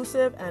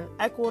inclusive and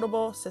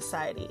equitable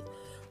society.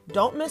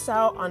 Don't miss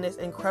out on this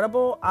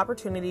incredible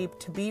opportunity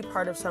to be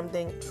part of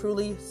something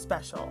truly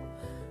special.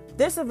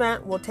 This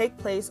event will take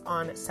place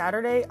on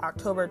Saturday,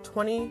 October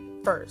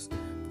 21st,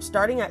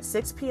 starting at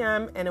 6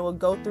 p.m. and it will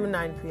go through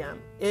 9 p.m.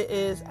 It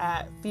is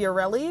at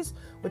Fiorelli's,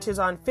 which is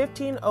on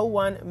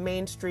 1501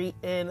 Main Street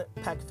in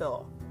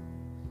Peckville.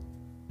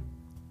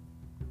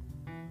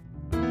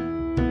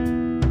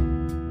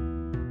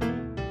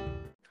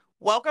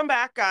 Welcome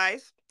back,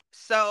 guys.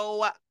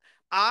 So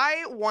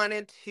I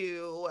wanted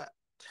to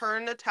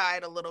turn the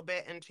tide a little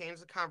bit and change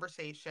the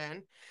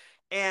conversation.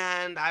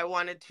 And I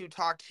wanted to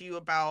talk to you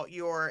about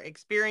your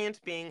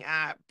experience being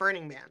at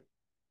Burning Man.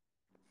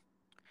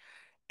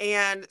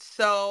 And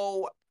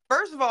so,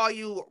 first of all,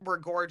 you were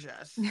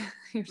gorgeous.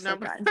 You're so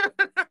kind.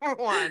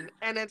 Number one.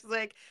 And it's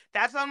like,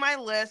 that's on my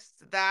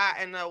list, that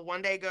and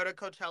one day go to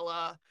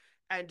Coachella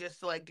and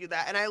just like do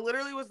that. And I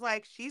literally was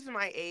like, she's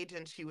my age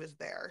and she was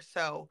there.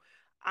 So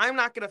I'm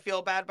not going to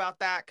feel bad about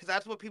that because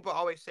that's what people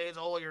always say is,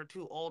 oh, you're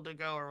too old to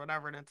go or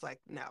whatever. And it's like,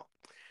 no.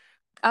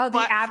 Oh,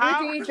 the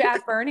average age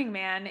at Burning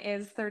Man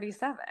is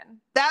 37.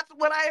 That's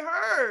what I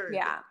heard.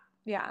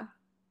 Yeah.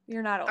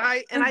 You're not old.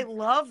 I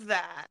love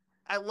that.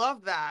 I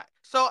love that.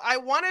 So I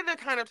wanted to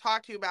kind of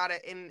talk to you about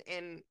it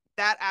in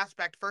that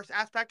aspect. First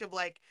aspect of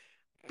like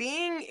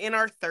being in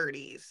our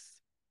 30s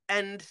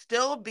and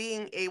still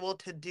being able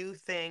to do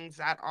things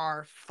that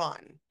are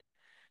fun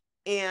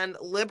and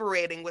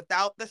liberating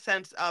without the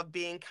sense of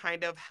being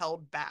kind of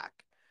held back.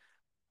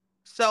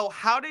 So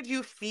how did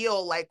you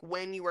feel like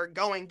when you were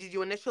going? Did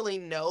you initially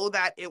know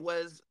that it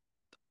was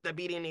the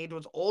beating age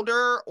was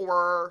older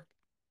or?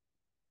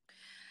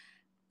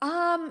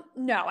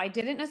 No, I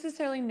didn't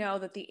necessarily know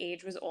that the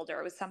age was older.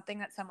 It was something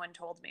that someone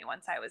told me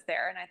once I was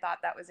there, and I thought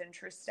that was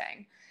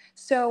interesting.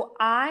 So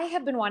I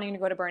have been wanting to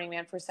go to Burning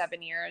Man for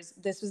 7 years.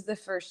 This was the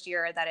first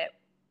year that it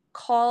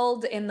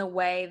called in the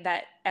way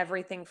that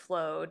everything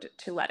flowed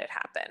to let it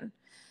happen.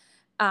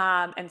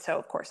 And so,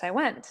 of course, I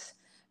went.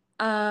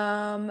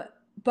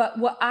 But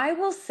what I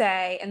will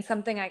say, and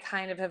something I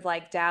kind of have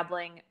like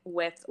dabbling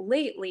with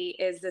lately,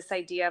 is this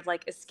idea of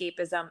like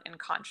escapism and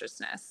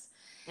consciousness.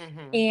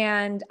 Mm-hmm.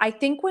 And I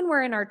think when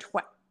we're in our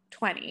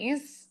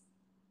 20s,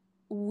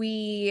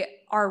 we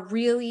are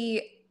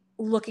really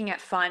looking at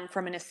fun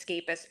from an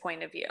escapist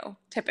point of view,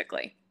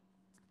 typically.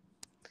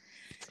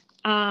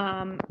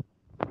 Hold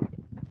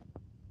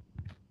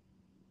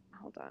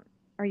on.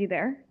 Are you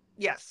there?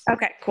 Yes.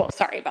 Okay, cool.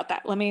 Sorry about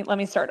that. Let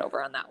me start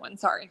over on that one.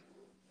 Sorry.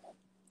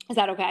 Is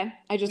that okay?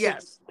 I just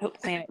yes. was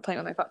playing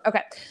with my phone.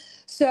 Okay.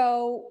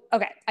 So,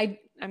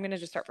 I'm going to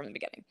just start from the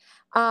beginning.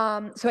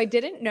 So I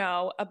didn't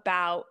know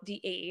about the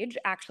age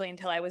actually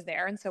until I was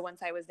there. And so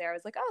once I was there, I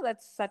was like, oh,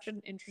 that's such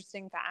an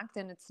interesting fact.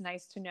 And it's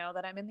nice to know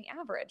that I'm in the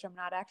average. I'm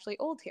not actually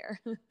old here.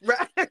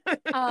 Right.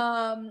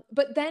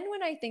 But then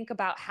when I think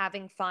about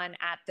having fun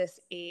at this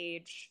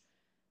age,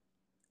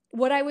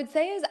 what I would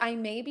say is I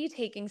may be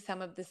taking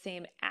some of the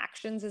same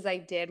actions as I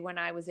did when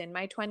I was in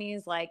my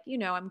 20s. Like,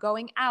 I'm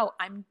going out,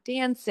 I'm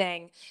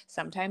dancing,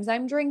 sometimes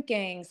I'm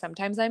drinking,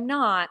 sometimes I'm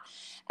not.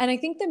 And I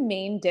think the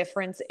main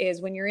difference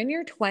is when you're in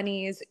your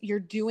 20s, you're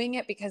doing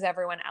it because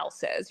everyone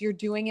else is. You're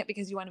doing it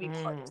because you want to be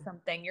part of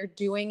something. You're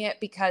doing it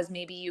because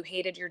maybe you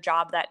hated your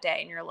job that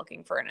day and you're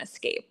looking for an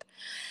escape.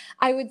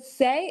 I would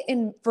say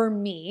for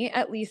me,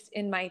 at least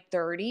in my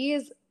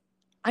 30s,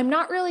 I'm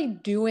not really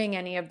doing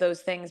any of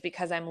those things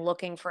because I'm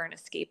looking for an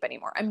escape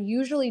anymore. I'm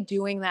usually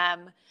doing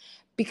them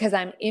because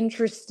I'm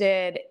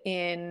interested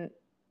in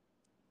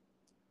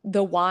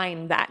the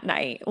wine that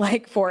night,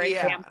 like for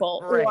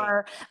example, right.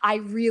 or I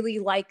really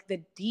like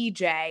the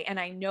DJ and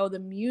I know the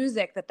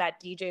music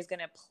that DJ is going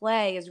to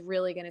play is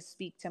really going to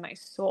speak to my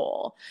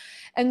soul.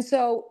 And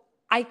so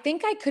I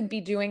think I could be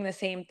doing the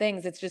same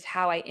things. It's just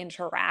how I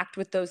interact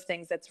with those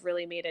things that's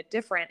really made it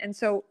different. And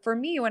so for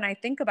me, when I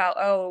think about,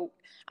 oh,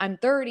 I'm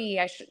 30,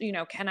 I should,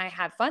 can I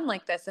have fun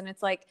like this? And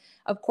it's like,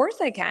 of course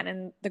I can.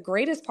 And the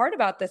greatest part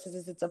about this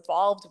is it's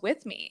evolved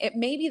with me. It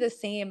may be the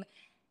same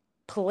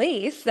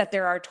place that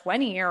there are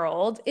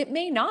 20-year-olds. It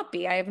may not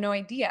be. I have no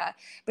idea.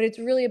 But it's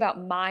really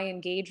about my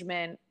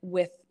engagement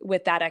with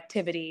that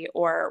activity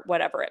or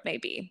whatever it may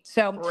be.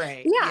 So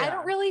yeah. I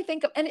don't really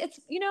think of, and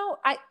it's,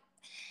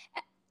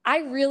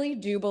 I really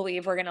do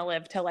believe we're going to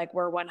live till like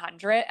we're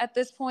 100 at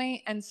this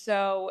point. And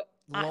so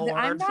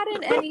I'm not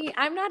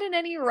in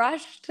any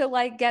rush to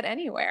like get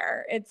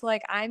anywhere. It's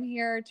like, I'm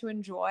here to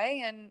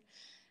enjoy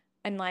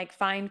and like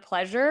find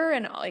pleasure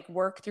and like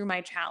work through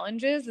my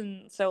challenges.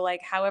 And so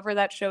like, however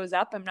that shows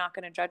up, I'm not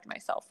going to judge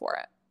myself for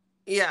it.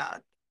 Yeah,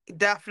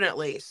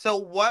 definitely. So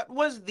what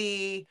was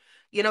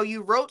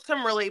you wrote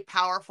some really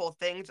powerful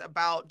things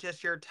about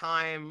just your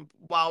time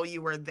while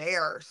you were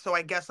there. So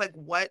I guess like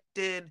what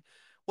did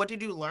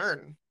you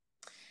learn?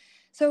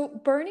 So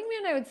Burning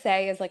Man, I would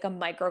say, is like a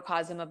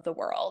microcosm of the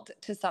world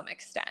to some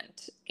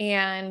extent.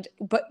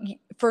 But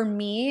for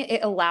me,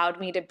 it allowed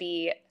me to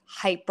be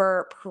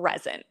hyper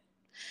present.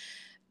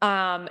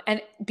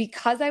 And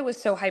because I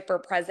was so hyper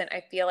present,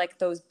 I feel like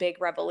those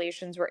big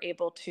revelations were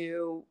able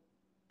to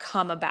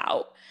come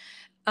about.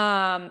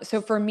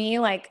 So for me,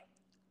 like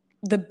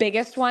the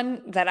biggest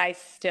one that I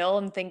still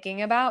am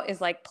thinking about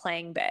is like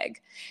playing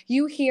big.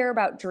 You hear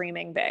about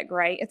dreaming big,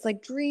 right? It's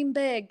like dream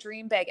big,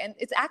 dream big. And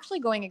it's actually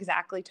going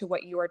exactly to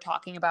what you were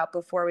talking about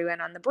before we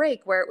went on the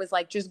break, where it was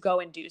like, just go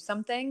and do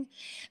something.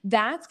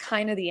 That's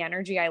kind of the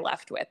energy I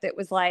left with. It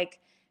was like,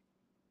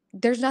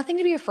 there's nothing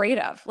to be afraid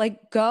of.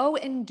 Like, go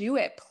and do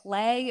it.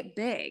 Play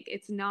big.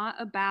 It's not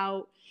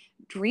about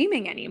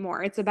dreaming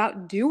anymore. It's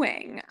about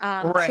doing.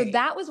 So Right.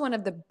 that was one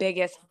of the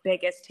biggest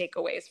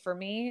takeaways for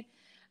me.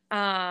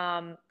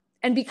 Um,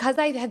 and because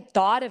I had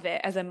thought of it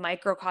as a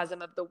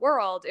microcosm of the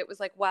world, it was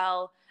like,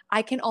 well,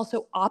 I can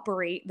also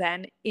operate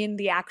then in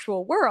the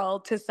actual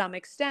world to some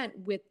extent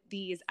with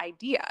these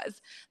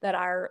ideas that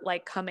are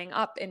like coming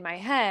up in my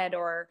head.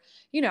 Or,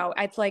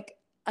 it's like,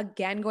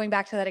 again, going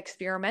back to that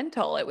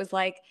experimental, it was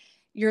like,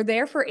 you're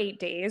there for 8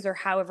 days or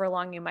however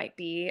long you might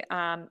be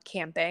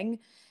camping.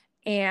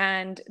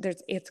 And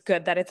it's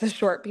good that it's a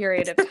short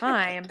period of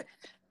time.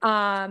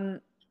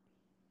 Um,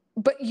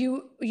 but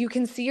you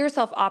can see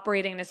yourself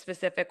operating in a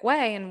specific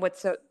way, and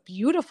what's so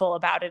beautiful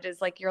about it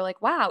is like, you're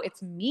like, wow,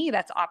 it's me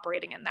that's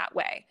operating in that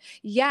way.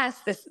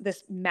 Yes,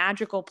 this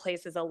magical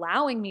place is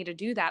allowing me to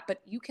do that, but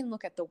you can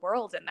look at the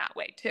world in that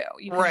way too.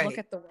 You can look Right.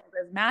 at the world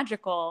as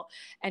magical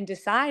and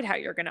decide how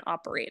you're going to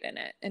operate in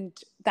it. And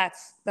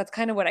that's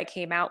kind of what I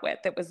came out with.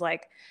 It was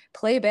like,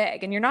 play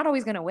big, and you're not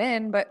always going to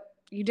win, but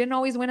you didn't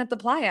always win at the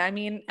playa. I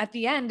mean, at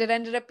the end it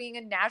ended up being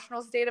a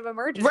national state of Right.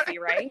 emergency,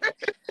 right?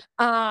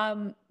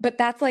 But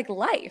that's like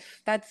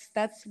life. That's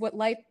what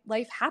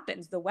life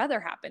happens. The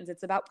weather happens.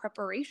 It's about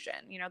preparation.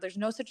 There's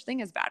no such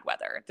thing as bad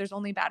weather. There's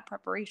only bad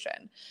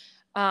preparation.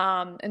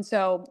 And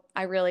so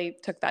I really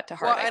took that to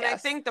Well, heart, I and I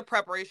guess. think the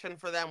preparation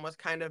for them was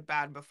kind of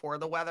bad before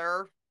the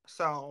weather.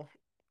 So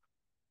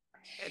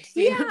it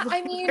Yeah, seems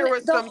I like mean, there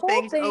was the some whole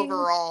things thing.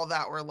 overall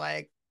that were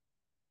like,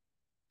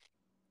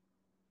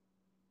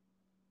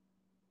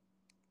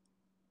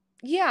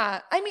 Yeah,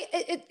 I mean,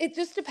 it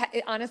just depends.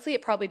 Honestly,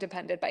 it probably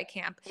depended by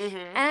camp.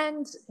 hmm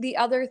And the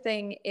other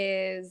thing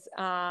is,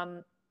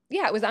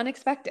 yeah, it was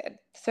unexpected.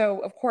 So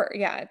of course,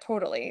 yeah,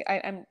 totally.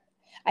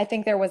 I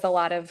think there was a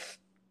lot of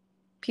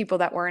people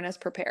that weren't as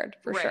prepared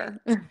for right. sure.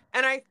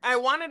 And I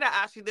wanted to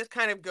ask you, this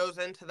kind of goes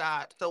into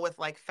that. So with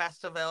like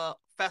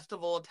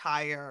festival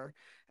attire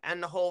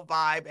and the whole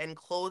vibe and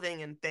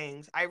clothing and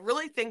things, I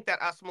really think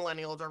that us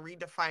millennials are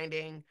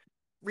redefining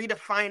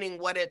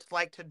what it's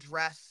like to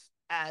dress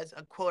as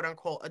a quote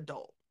unquote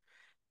adult,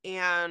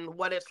 and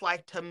what it's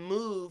like to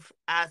move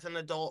as an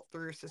adult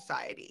through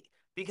society.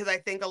 Because I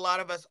think a lot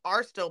of us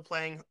are still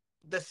playing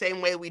the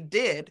same way we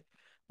did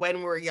when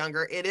we were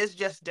younger. It is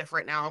just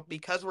different now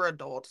because we're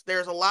adults.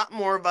 There's a lot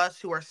more of us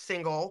who are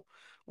single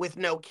with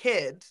no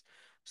kids.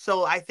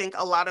 So I think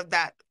a lot of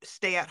that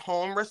stay at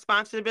home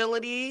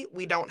responsibility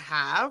we don't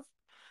have.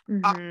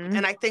 And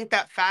Hmm. I think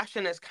that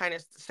fashion is kind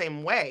of the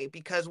same way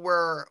because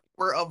we're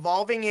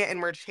evolving it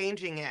and we're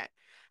changing it.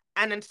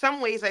 And in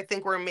some ways, I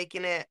think we're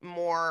making it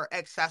more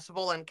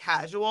accessible and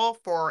casual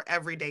for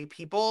everyday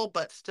people,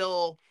 but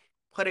still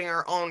putting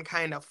our own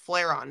kind of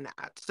flair on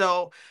that.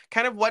 So,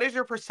 kind of what is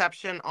your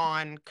perception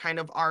on kind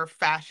of our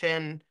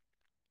fashion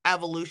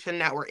evolution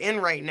that we're in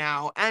right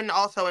now? And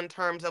also in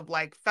terms of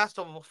like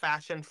festival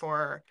fashion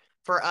for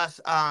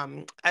us,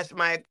 as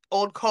my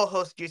old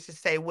co-host used to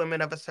say,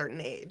 women of a certain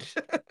age.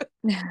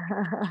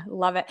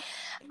 Love it.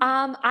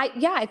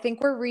 I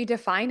think we're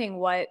redefining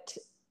what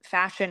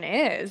fashion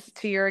is,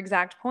 to your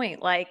exact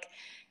point. Like,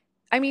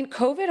 I mean,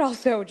 COVID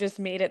also just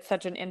made it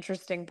such an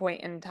interesting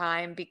point in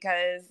time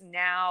because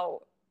now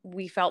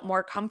we felt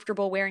more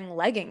comfortable wearing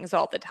leggings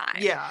all the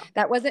time. Yeah.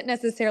 That wasn't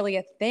necessarily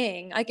a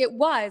thing. Like, it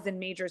was in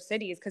major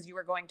cities because you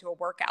were going to a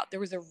workout. There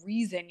was a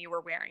reason you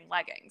were wearing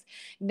leggings.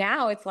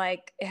 Now it's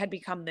like it had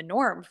become the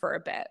norm for a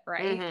bit,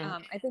 right?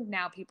 hmm I think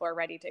now people are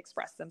ready to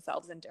express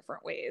themselves in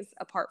different ways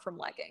apart from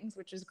leggings,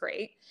 which is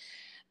great.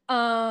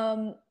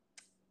 Um,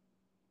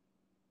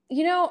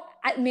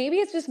 maybe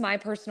it's just my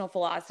personal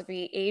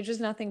philosophy. Age is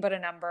nothing but a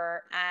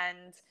number.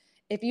 And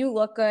if you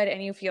look good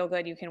and you feel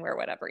good, you can wear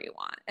whatever you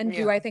want. And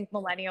do Yeah. I think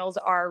millennials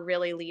are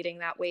really leading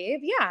that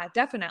wave? Yeah,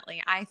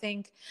 definitely. I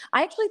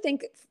actually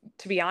think,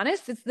 to be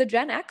honest, it's the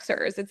Gen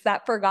Xers. It's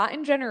that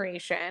forgotten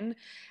generation,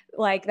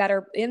 like that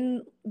are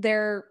in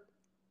their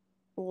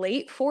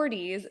late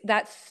 40s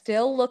that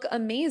still look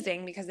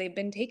amazing because they've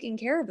been taking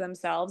care of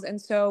themselves.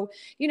 And so,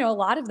 a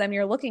lot of them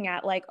you're looking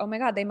at like, oh my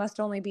God, they must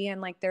only be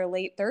in like their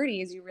late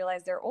 30s. You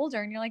realize they're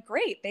older and you're like,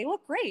 great, they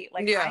look great.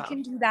 Like, I Yeah.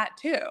 can do that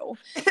too.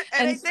 And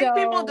I And think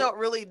people so, don't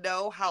really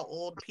know how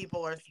old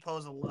people are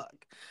supposed to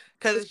look.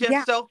 Because it's just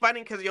yeah, so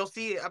funny because you'll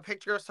see a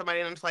picture of somebody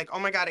and it's like, oh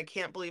my God, I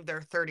can't believe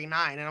they're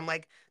 39. And I'm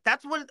like,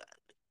 that's what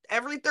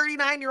every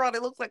 39-year-old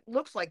it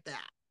looks like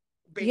that.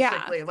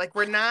 yeah, Basically. Like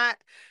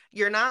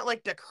you're not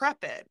like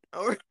decrepit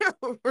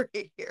over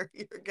here.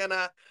 You're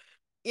gonna,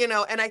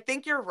 and I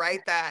think you're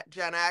right that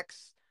Gen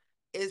X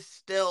is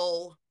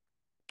still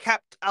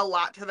kept a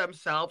lot to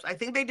themselves. I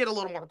think they did a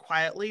little more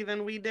quietly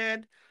than we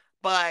did,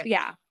 but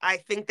Yeah. I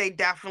think they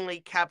definitely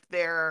kept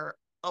their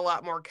a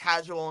lot more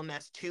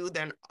casualness too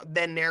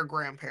than their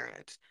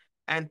grandparents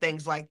and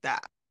things like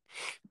that.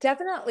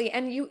 Definitely.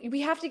 And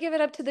we have to give it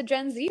up to the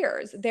Gen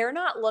Zers. They're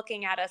not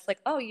looking at us like,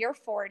 "Oh, you're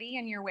 40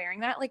 and you're wearing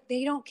that." Like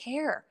they don't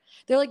care.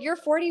 They're like, "You're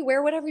 40,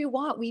 wear whatever you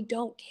want. We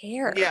don't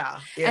care." Yeah,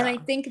 And I yeah.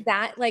 think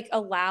that like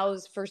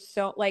allows for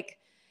so like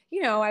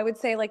I would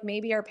say like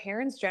maybe our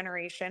parents'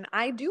 generation.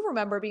 I do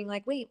remember being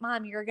like, "Wait,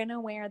 mom, you're going to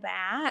wear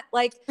that?"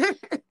 Like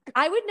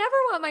I would never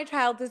want my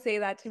child to say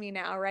that to me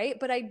now, right?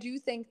 But I do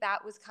think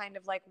that was kind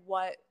of like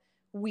what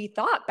we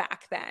thought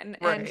back then.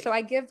 And so Right.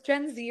 I give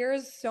Gen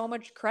Zers so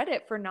much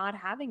credit for not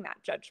having that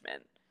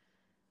judgment.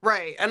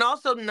 Right. And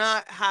also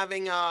not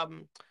having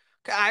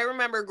I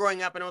remember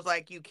growing up and it was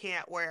like you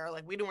can't wear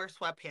like we didn't wear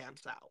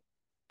sweatpants out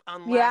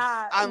unless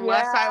Yeah,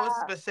 unless I was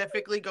yeah.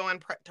 specifically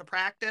going to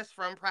practice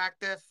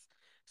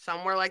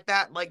somewhere like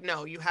that. Like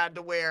no, you had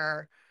to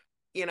wear,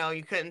 you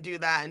couldn't do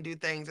that and do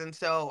things. And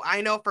so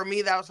I know for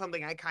me that was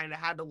something I kind of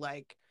had to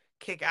like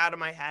kick out of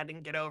my head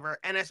and get over.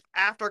 And it's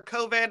after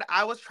COVID,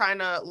 I was trying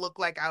to look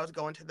like I was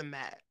going to the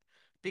Met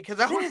because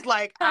I was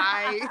like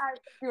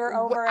You were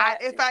over it.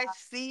 if I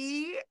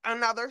see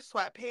another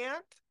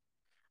sweatpant,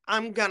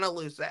 I'm gonna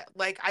lose it.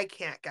 Like I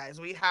can't, guys.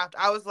 We have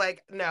to. I was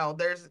like, no,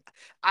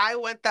 I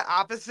went the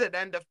opposite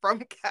end of from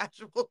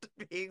casual to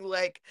being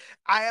like,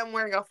 I am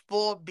wearing a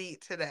full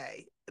beat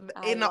today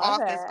I in the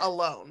love office it.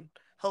 alone.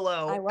 I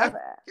Hello. love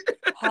it.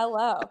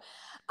 Hello.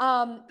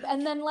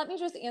 And then let me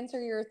just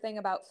answer your thing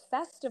about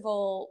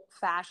festival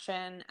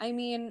fashion. I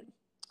mean,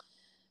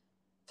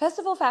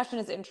 festival fashion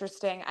is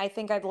interesting. I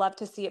think I'd love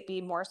to see it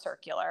be more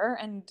circular,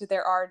 and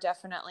there are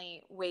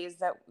definitely ways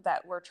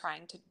that we're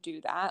trying to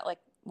do that. Like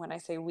when I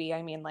say we,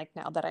 I mean like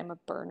now that I'm a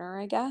burner,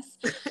 I guess.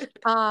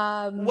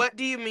 Um, What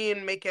do you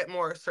mean make it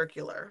more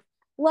circular?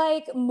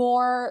 like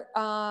more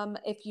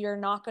if you're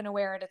not going to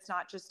wear it, it's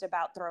not just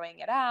about throwing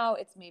it out.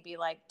 It's maybe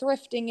like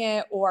thrifting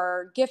it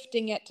or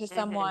gifting it to Hmm.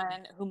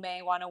 someone who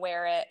may want to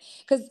wear it.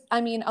 Because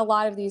I mean, a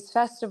lot of these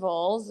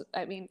festivals,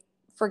 I mean,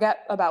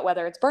 forget about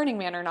whether it's Burning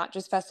Man or not,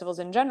 just festivals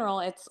in general,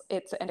 it's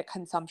a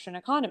consumption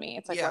economy.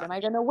 It's like, what Yeah. am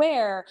I going to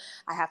wear?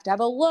 I have to have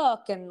a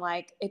look. And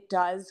like it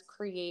does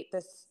create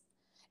this,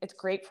 it's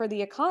great for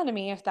the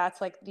economy if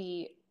that's like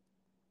the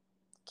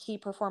key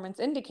performance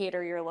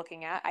indicator you're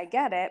looking at. I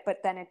get it,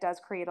 but then it does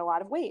create a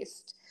lot of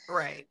waste.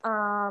 Right.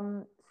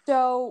 Um,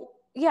 so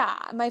yeah,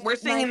 We're my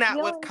seeing that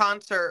with feeling,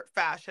 concert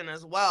fashion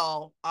as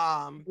well.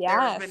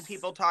 There's been yes,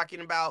 people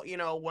talking about,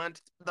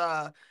 once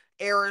the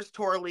Eras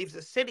tour leaves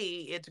the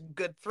city, it's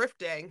good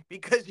thrifting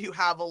because you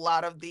have a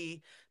lot of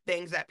the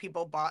things that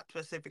people bought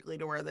specifically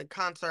to wear the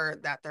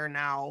concert that they're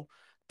now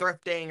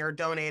thrifting or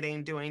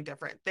donating, doing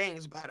different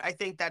things. But I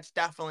think that's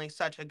definitely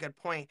such a good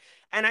point.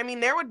 And I mean,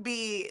 that would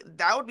be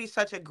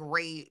such a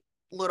great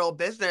little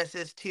business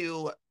is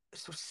to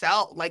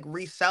sell, like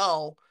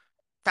resell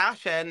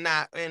fashion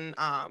that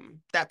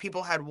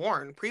people had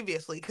worn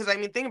previously, because I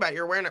mean think about it,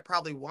 you're wearing it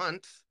probably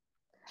once.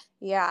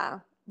 yeah,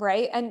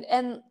 right.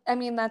 And I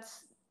mean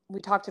that's we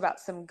talked about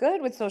some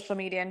good with social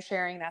media and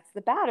sharing. That's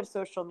the bad of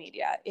social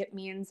media. It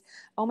means,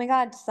 oh my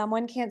God,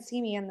 someone can't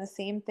see me in the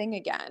same thing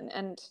again.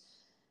 And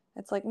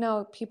it's like,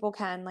 no, people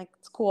can. Like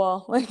it's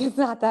cool. Like it's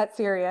not that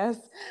serious.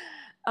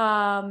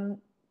 Um,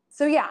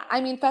 so yeah,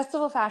 I mean,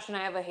 festival fashion,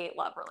 I have a hate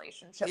love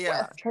relationship with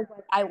Yeah. because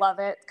like, I love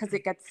it because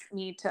it gets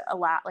me to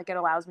allow, like it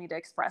allows me to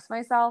express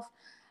myself.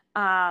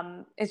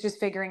 It's just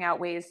figuring out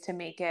ways to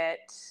make it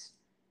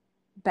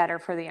better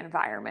for the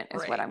environment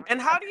is what Right. I'm.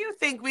 And how do you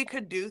think we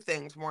could do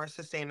things more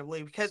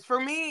sustainably? Because for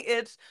me,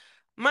 it's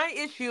my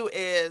issue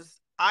is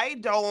I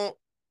don't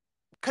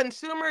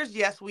consumers,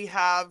 yes, we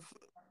have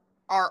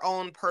our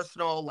own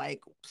personal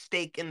like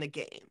stake in the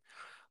game.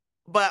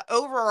 But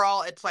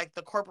overall, it's like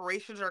the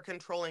corporations are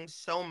controlling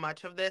so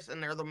much of this,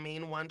 and they're the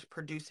main ones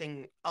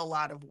producing a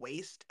lot of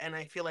waste. And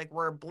I feel like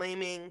we're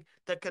blaming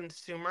the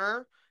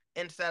consumer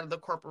instead of the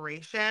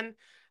corporation.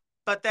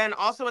 But then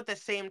also at the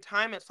same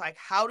time, it's like,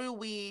 how do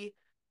we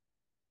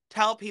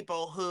tell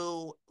people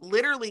who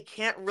literally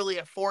can't really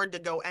afford to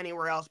go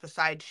anywhere else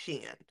besides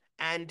Shein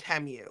and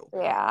Temu?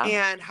 Yeah.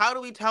 And how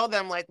do we tell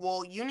them, like,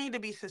 well, you need to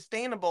be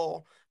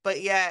sustainable,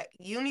 but yet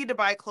you need to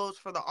buy clothes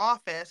for the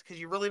office because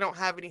you really don't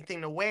have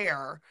anything to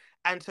wear.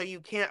 And so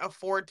you can't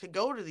afford to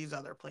go to these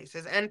other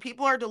places. And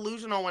people are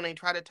delusional when they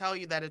try to tell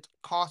you that it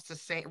costs the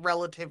same,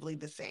 relatively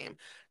the same,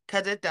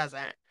 because it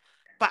doesn't.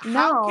 But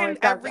how No, can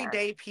it doesn't.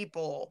 everyday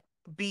people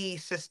be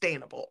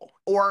sustainable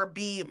or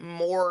be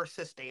more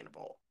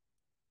sustainable?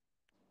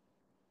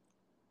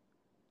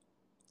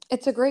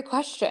 It's a great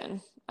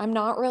question. I'm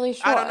not really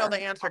I don't know the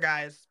sure. answer,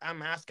 guys.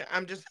 I'm asking.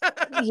 I'm just.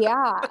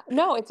 Yeah.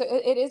 No,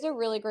 it is a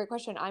really great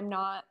question. I'm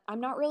not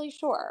really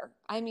sure.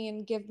 I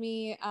mean, give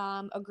me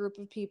a group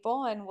of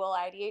people and we'll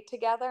ideate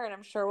together and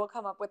I'm sure we'll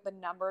come up with a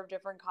number of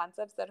different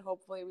concepts that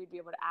hopefully we'd be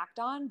able to act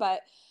on,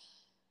 but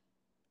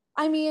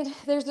I mean,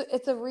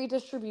 it's a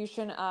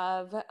redistribution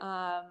of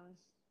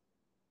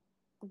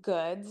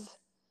goods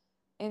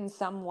in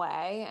some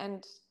way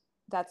and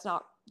that's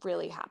not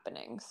really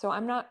happening. So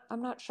I'm not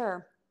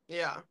sure.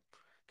 Yeah.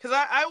 Because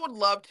I would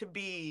love to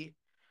be,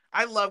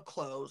 I love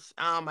clothes.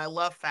 I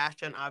love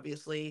fashion,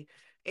 obviously.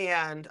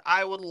 And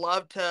I would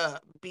love to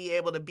be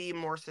able to be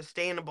more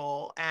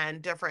sustainable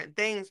and different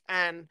things.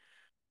 And,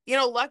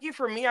 lucky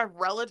for me, I've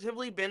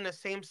relatively been the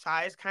same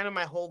size kind of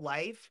my whole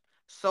life.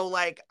 So,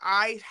 like,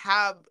 I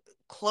have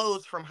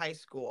clothes from high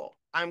school.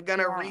 I'm going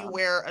to Yeah.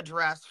 rewear a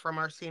dress from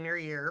our senior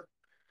year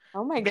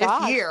Oh my this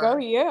gosh, go year.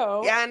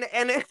 you. And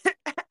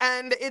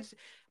and it's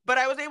but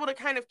I was able to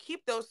kind of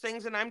keep those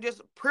things, and I'm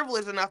just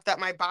privileged enough that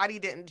my body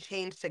didn't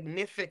change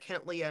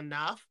significantly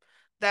enough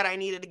that I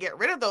needed to get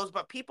rid of those.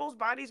 But people's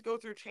bodies go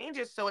through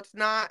changes, so it's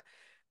not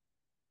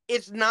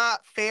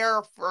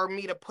fair for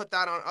me to put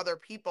that on other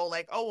people,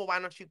 like, oh, well, why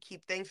don't you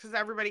keep things, because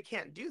everybody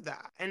can't do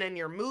that. And then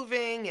you're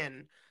moving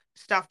and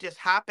stuff just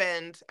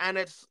happens, and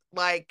it's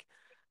like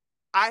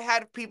I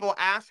had people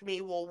ask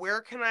me, well,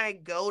 where can I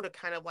go to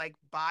kind of like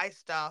buy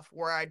stuff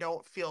where I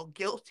don't feel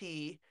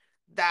guilty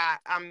that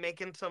I'm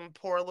making some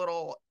poor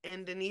little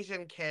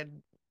Indonesian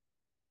kid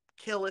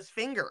kill his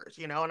fingers?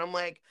 And I'm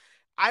like,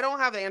 I don't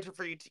have the answer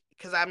for you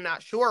because I'm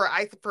not sure.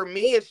 For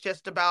me, it's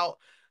just about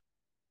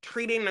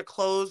treating the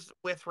clothes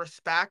with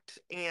respect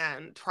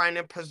and trying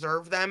to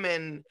preserve them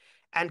and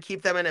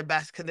keep them in the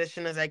best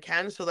condition as I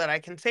can so that I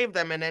can save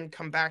them and then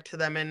come back to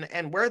them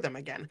and wear them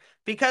again.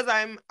 Because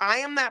I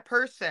am that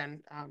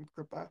person,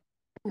 Krupa,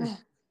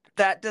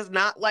 that does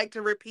not like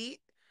to repeat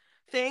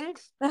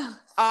things.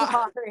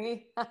 Uh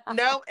Sorry.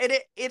 no,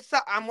 it's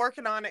I'm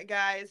working on it,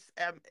 guys.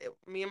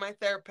 Me and my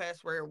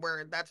therapist,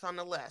 we're that's on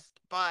the list.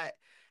 But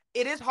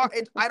it is hard.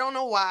 I don't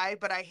know why,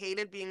 but I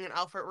hated being an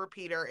outfit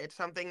repeater. It's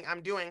something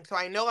I'm doing, so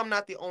I know I'm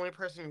not the only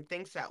person who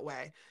thinks that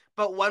way.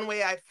 But one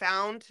way I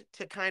found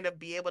to kind of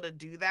be able to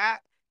do that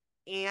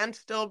and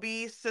still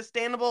be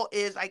sustainable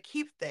is I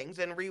keep things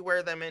and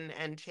rewear them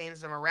and change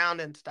them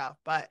around and stuff.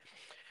 But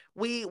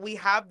we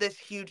have this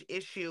huge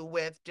issue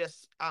with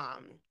just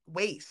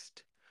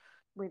waste,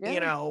 We you do.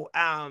 know,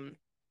 um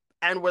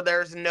and where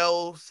there's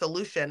no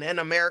solution, and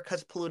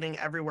America's polluting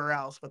everywhere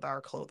else with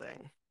our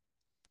clothing.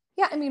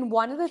 Yeah, I mean,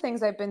 one of the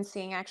things I've been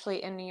seeing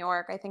actually in New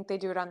York, I think they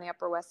do it on the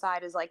Upper West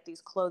Side, is like these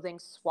clothing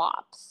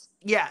swaps.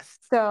 Yes.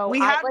 So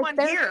We I had like one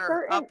there's here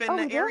certain. up in Oh,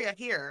 we the do. area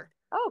here.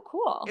 Oh, It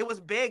cool. was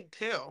big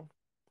too.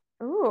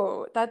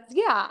 Ooh, that's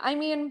yeah. I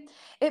mean,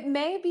 it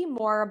may be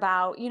more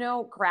about,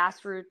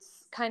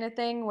 grassroots kind of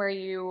thing where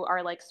you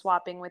are like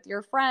swapping with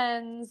your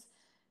friends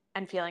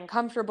and feeling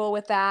comfortable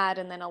with that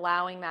and then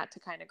allowing that to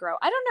kind of grow.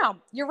 I don't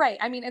know. You're right.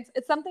 I mean,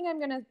 it's something I'm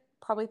going to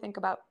probably think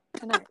about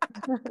tonight.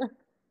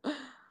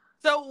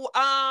 So,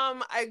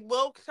 I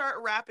will start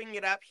wrapping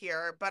it up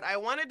here, but I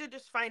wanted to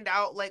just find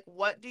out, like,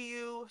 what do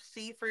you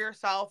see for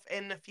yourself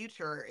in the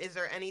future? Is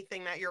there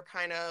anything that you're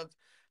kind of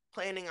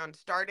planning on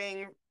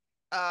starting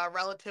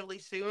relatively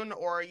soon,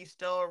 or are you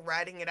still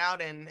writing it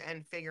out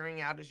and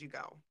figuring out as you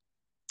go?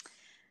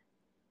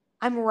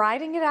 I'm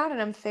writing it out and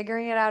I'm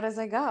figuring it out as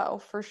I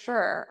go, for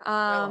sure.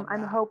 I love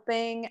I'm that.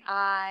 hoping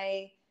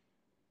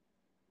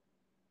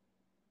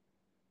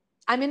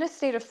I'm in a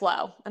state of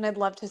flow and I'd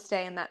love to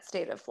stay in that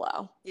state of flow.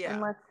 And Yeah.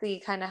 let's see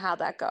kind of how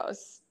that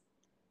goes.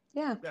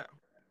 Yeah. Yeah.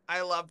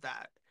 I love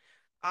that.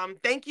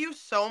 Thank you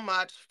so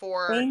much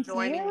for Thank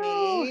joining you.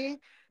 me.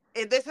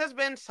 This has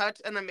been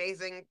such an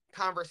amazing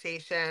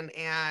conversation,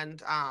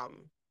 and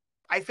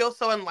I feel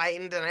so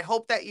enlightened, and I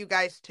hope that you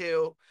guys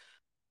too.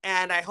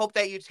 And I hope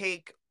that you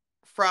take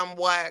from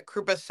what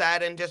Krupa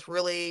said and just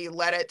really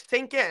let it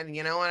sink in.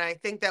 And I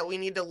think that we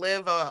need to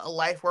live a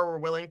life where we're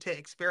willing to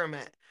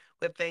experiment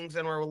with things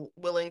and we're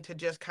willing to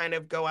just kind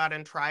of go out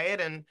and try it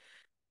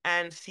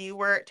and see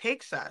where it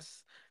takes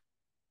us.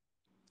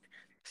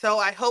 So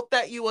I hope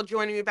that you will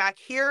join me back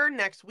here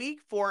next week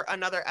for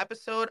another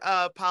episode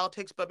of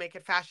Politics But Make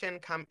It Fashion.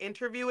 Come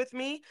interview with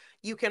me.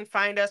 You can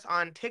find us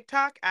on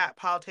TikTok at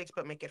Politics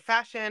But Make It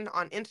Fashion,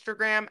 on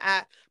Instagram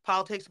at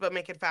Politics But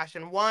Make It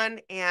Fashion 1,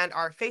 and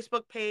our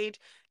Facebook page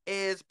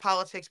is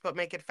Politics But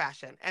Make It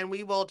Fashion. And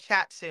we will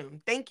chat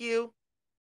soon. Thank you.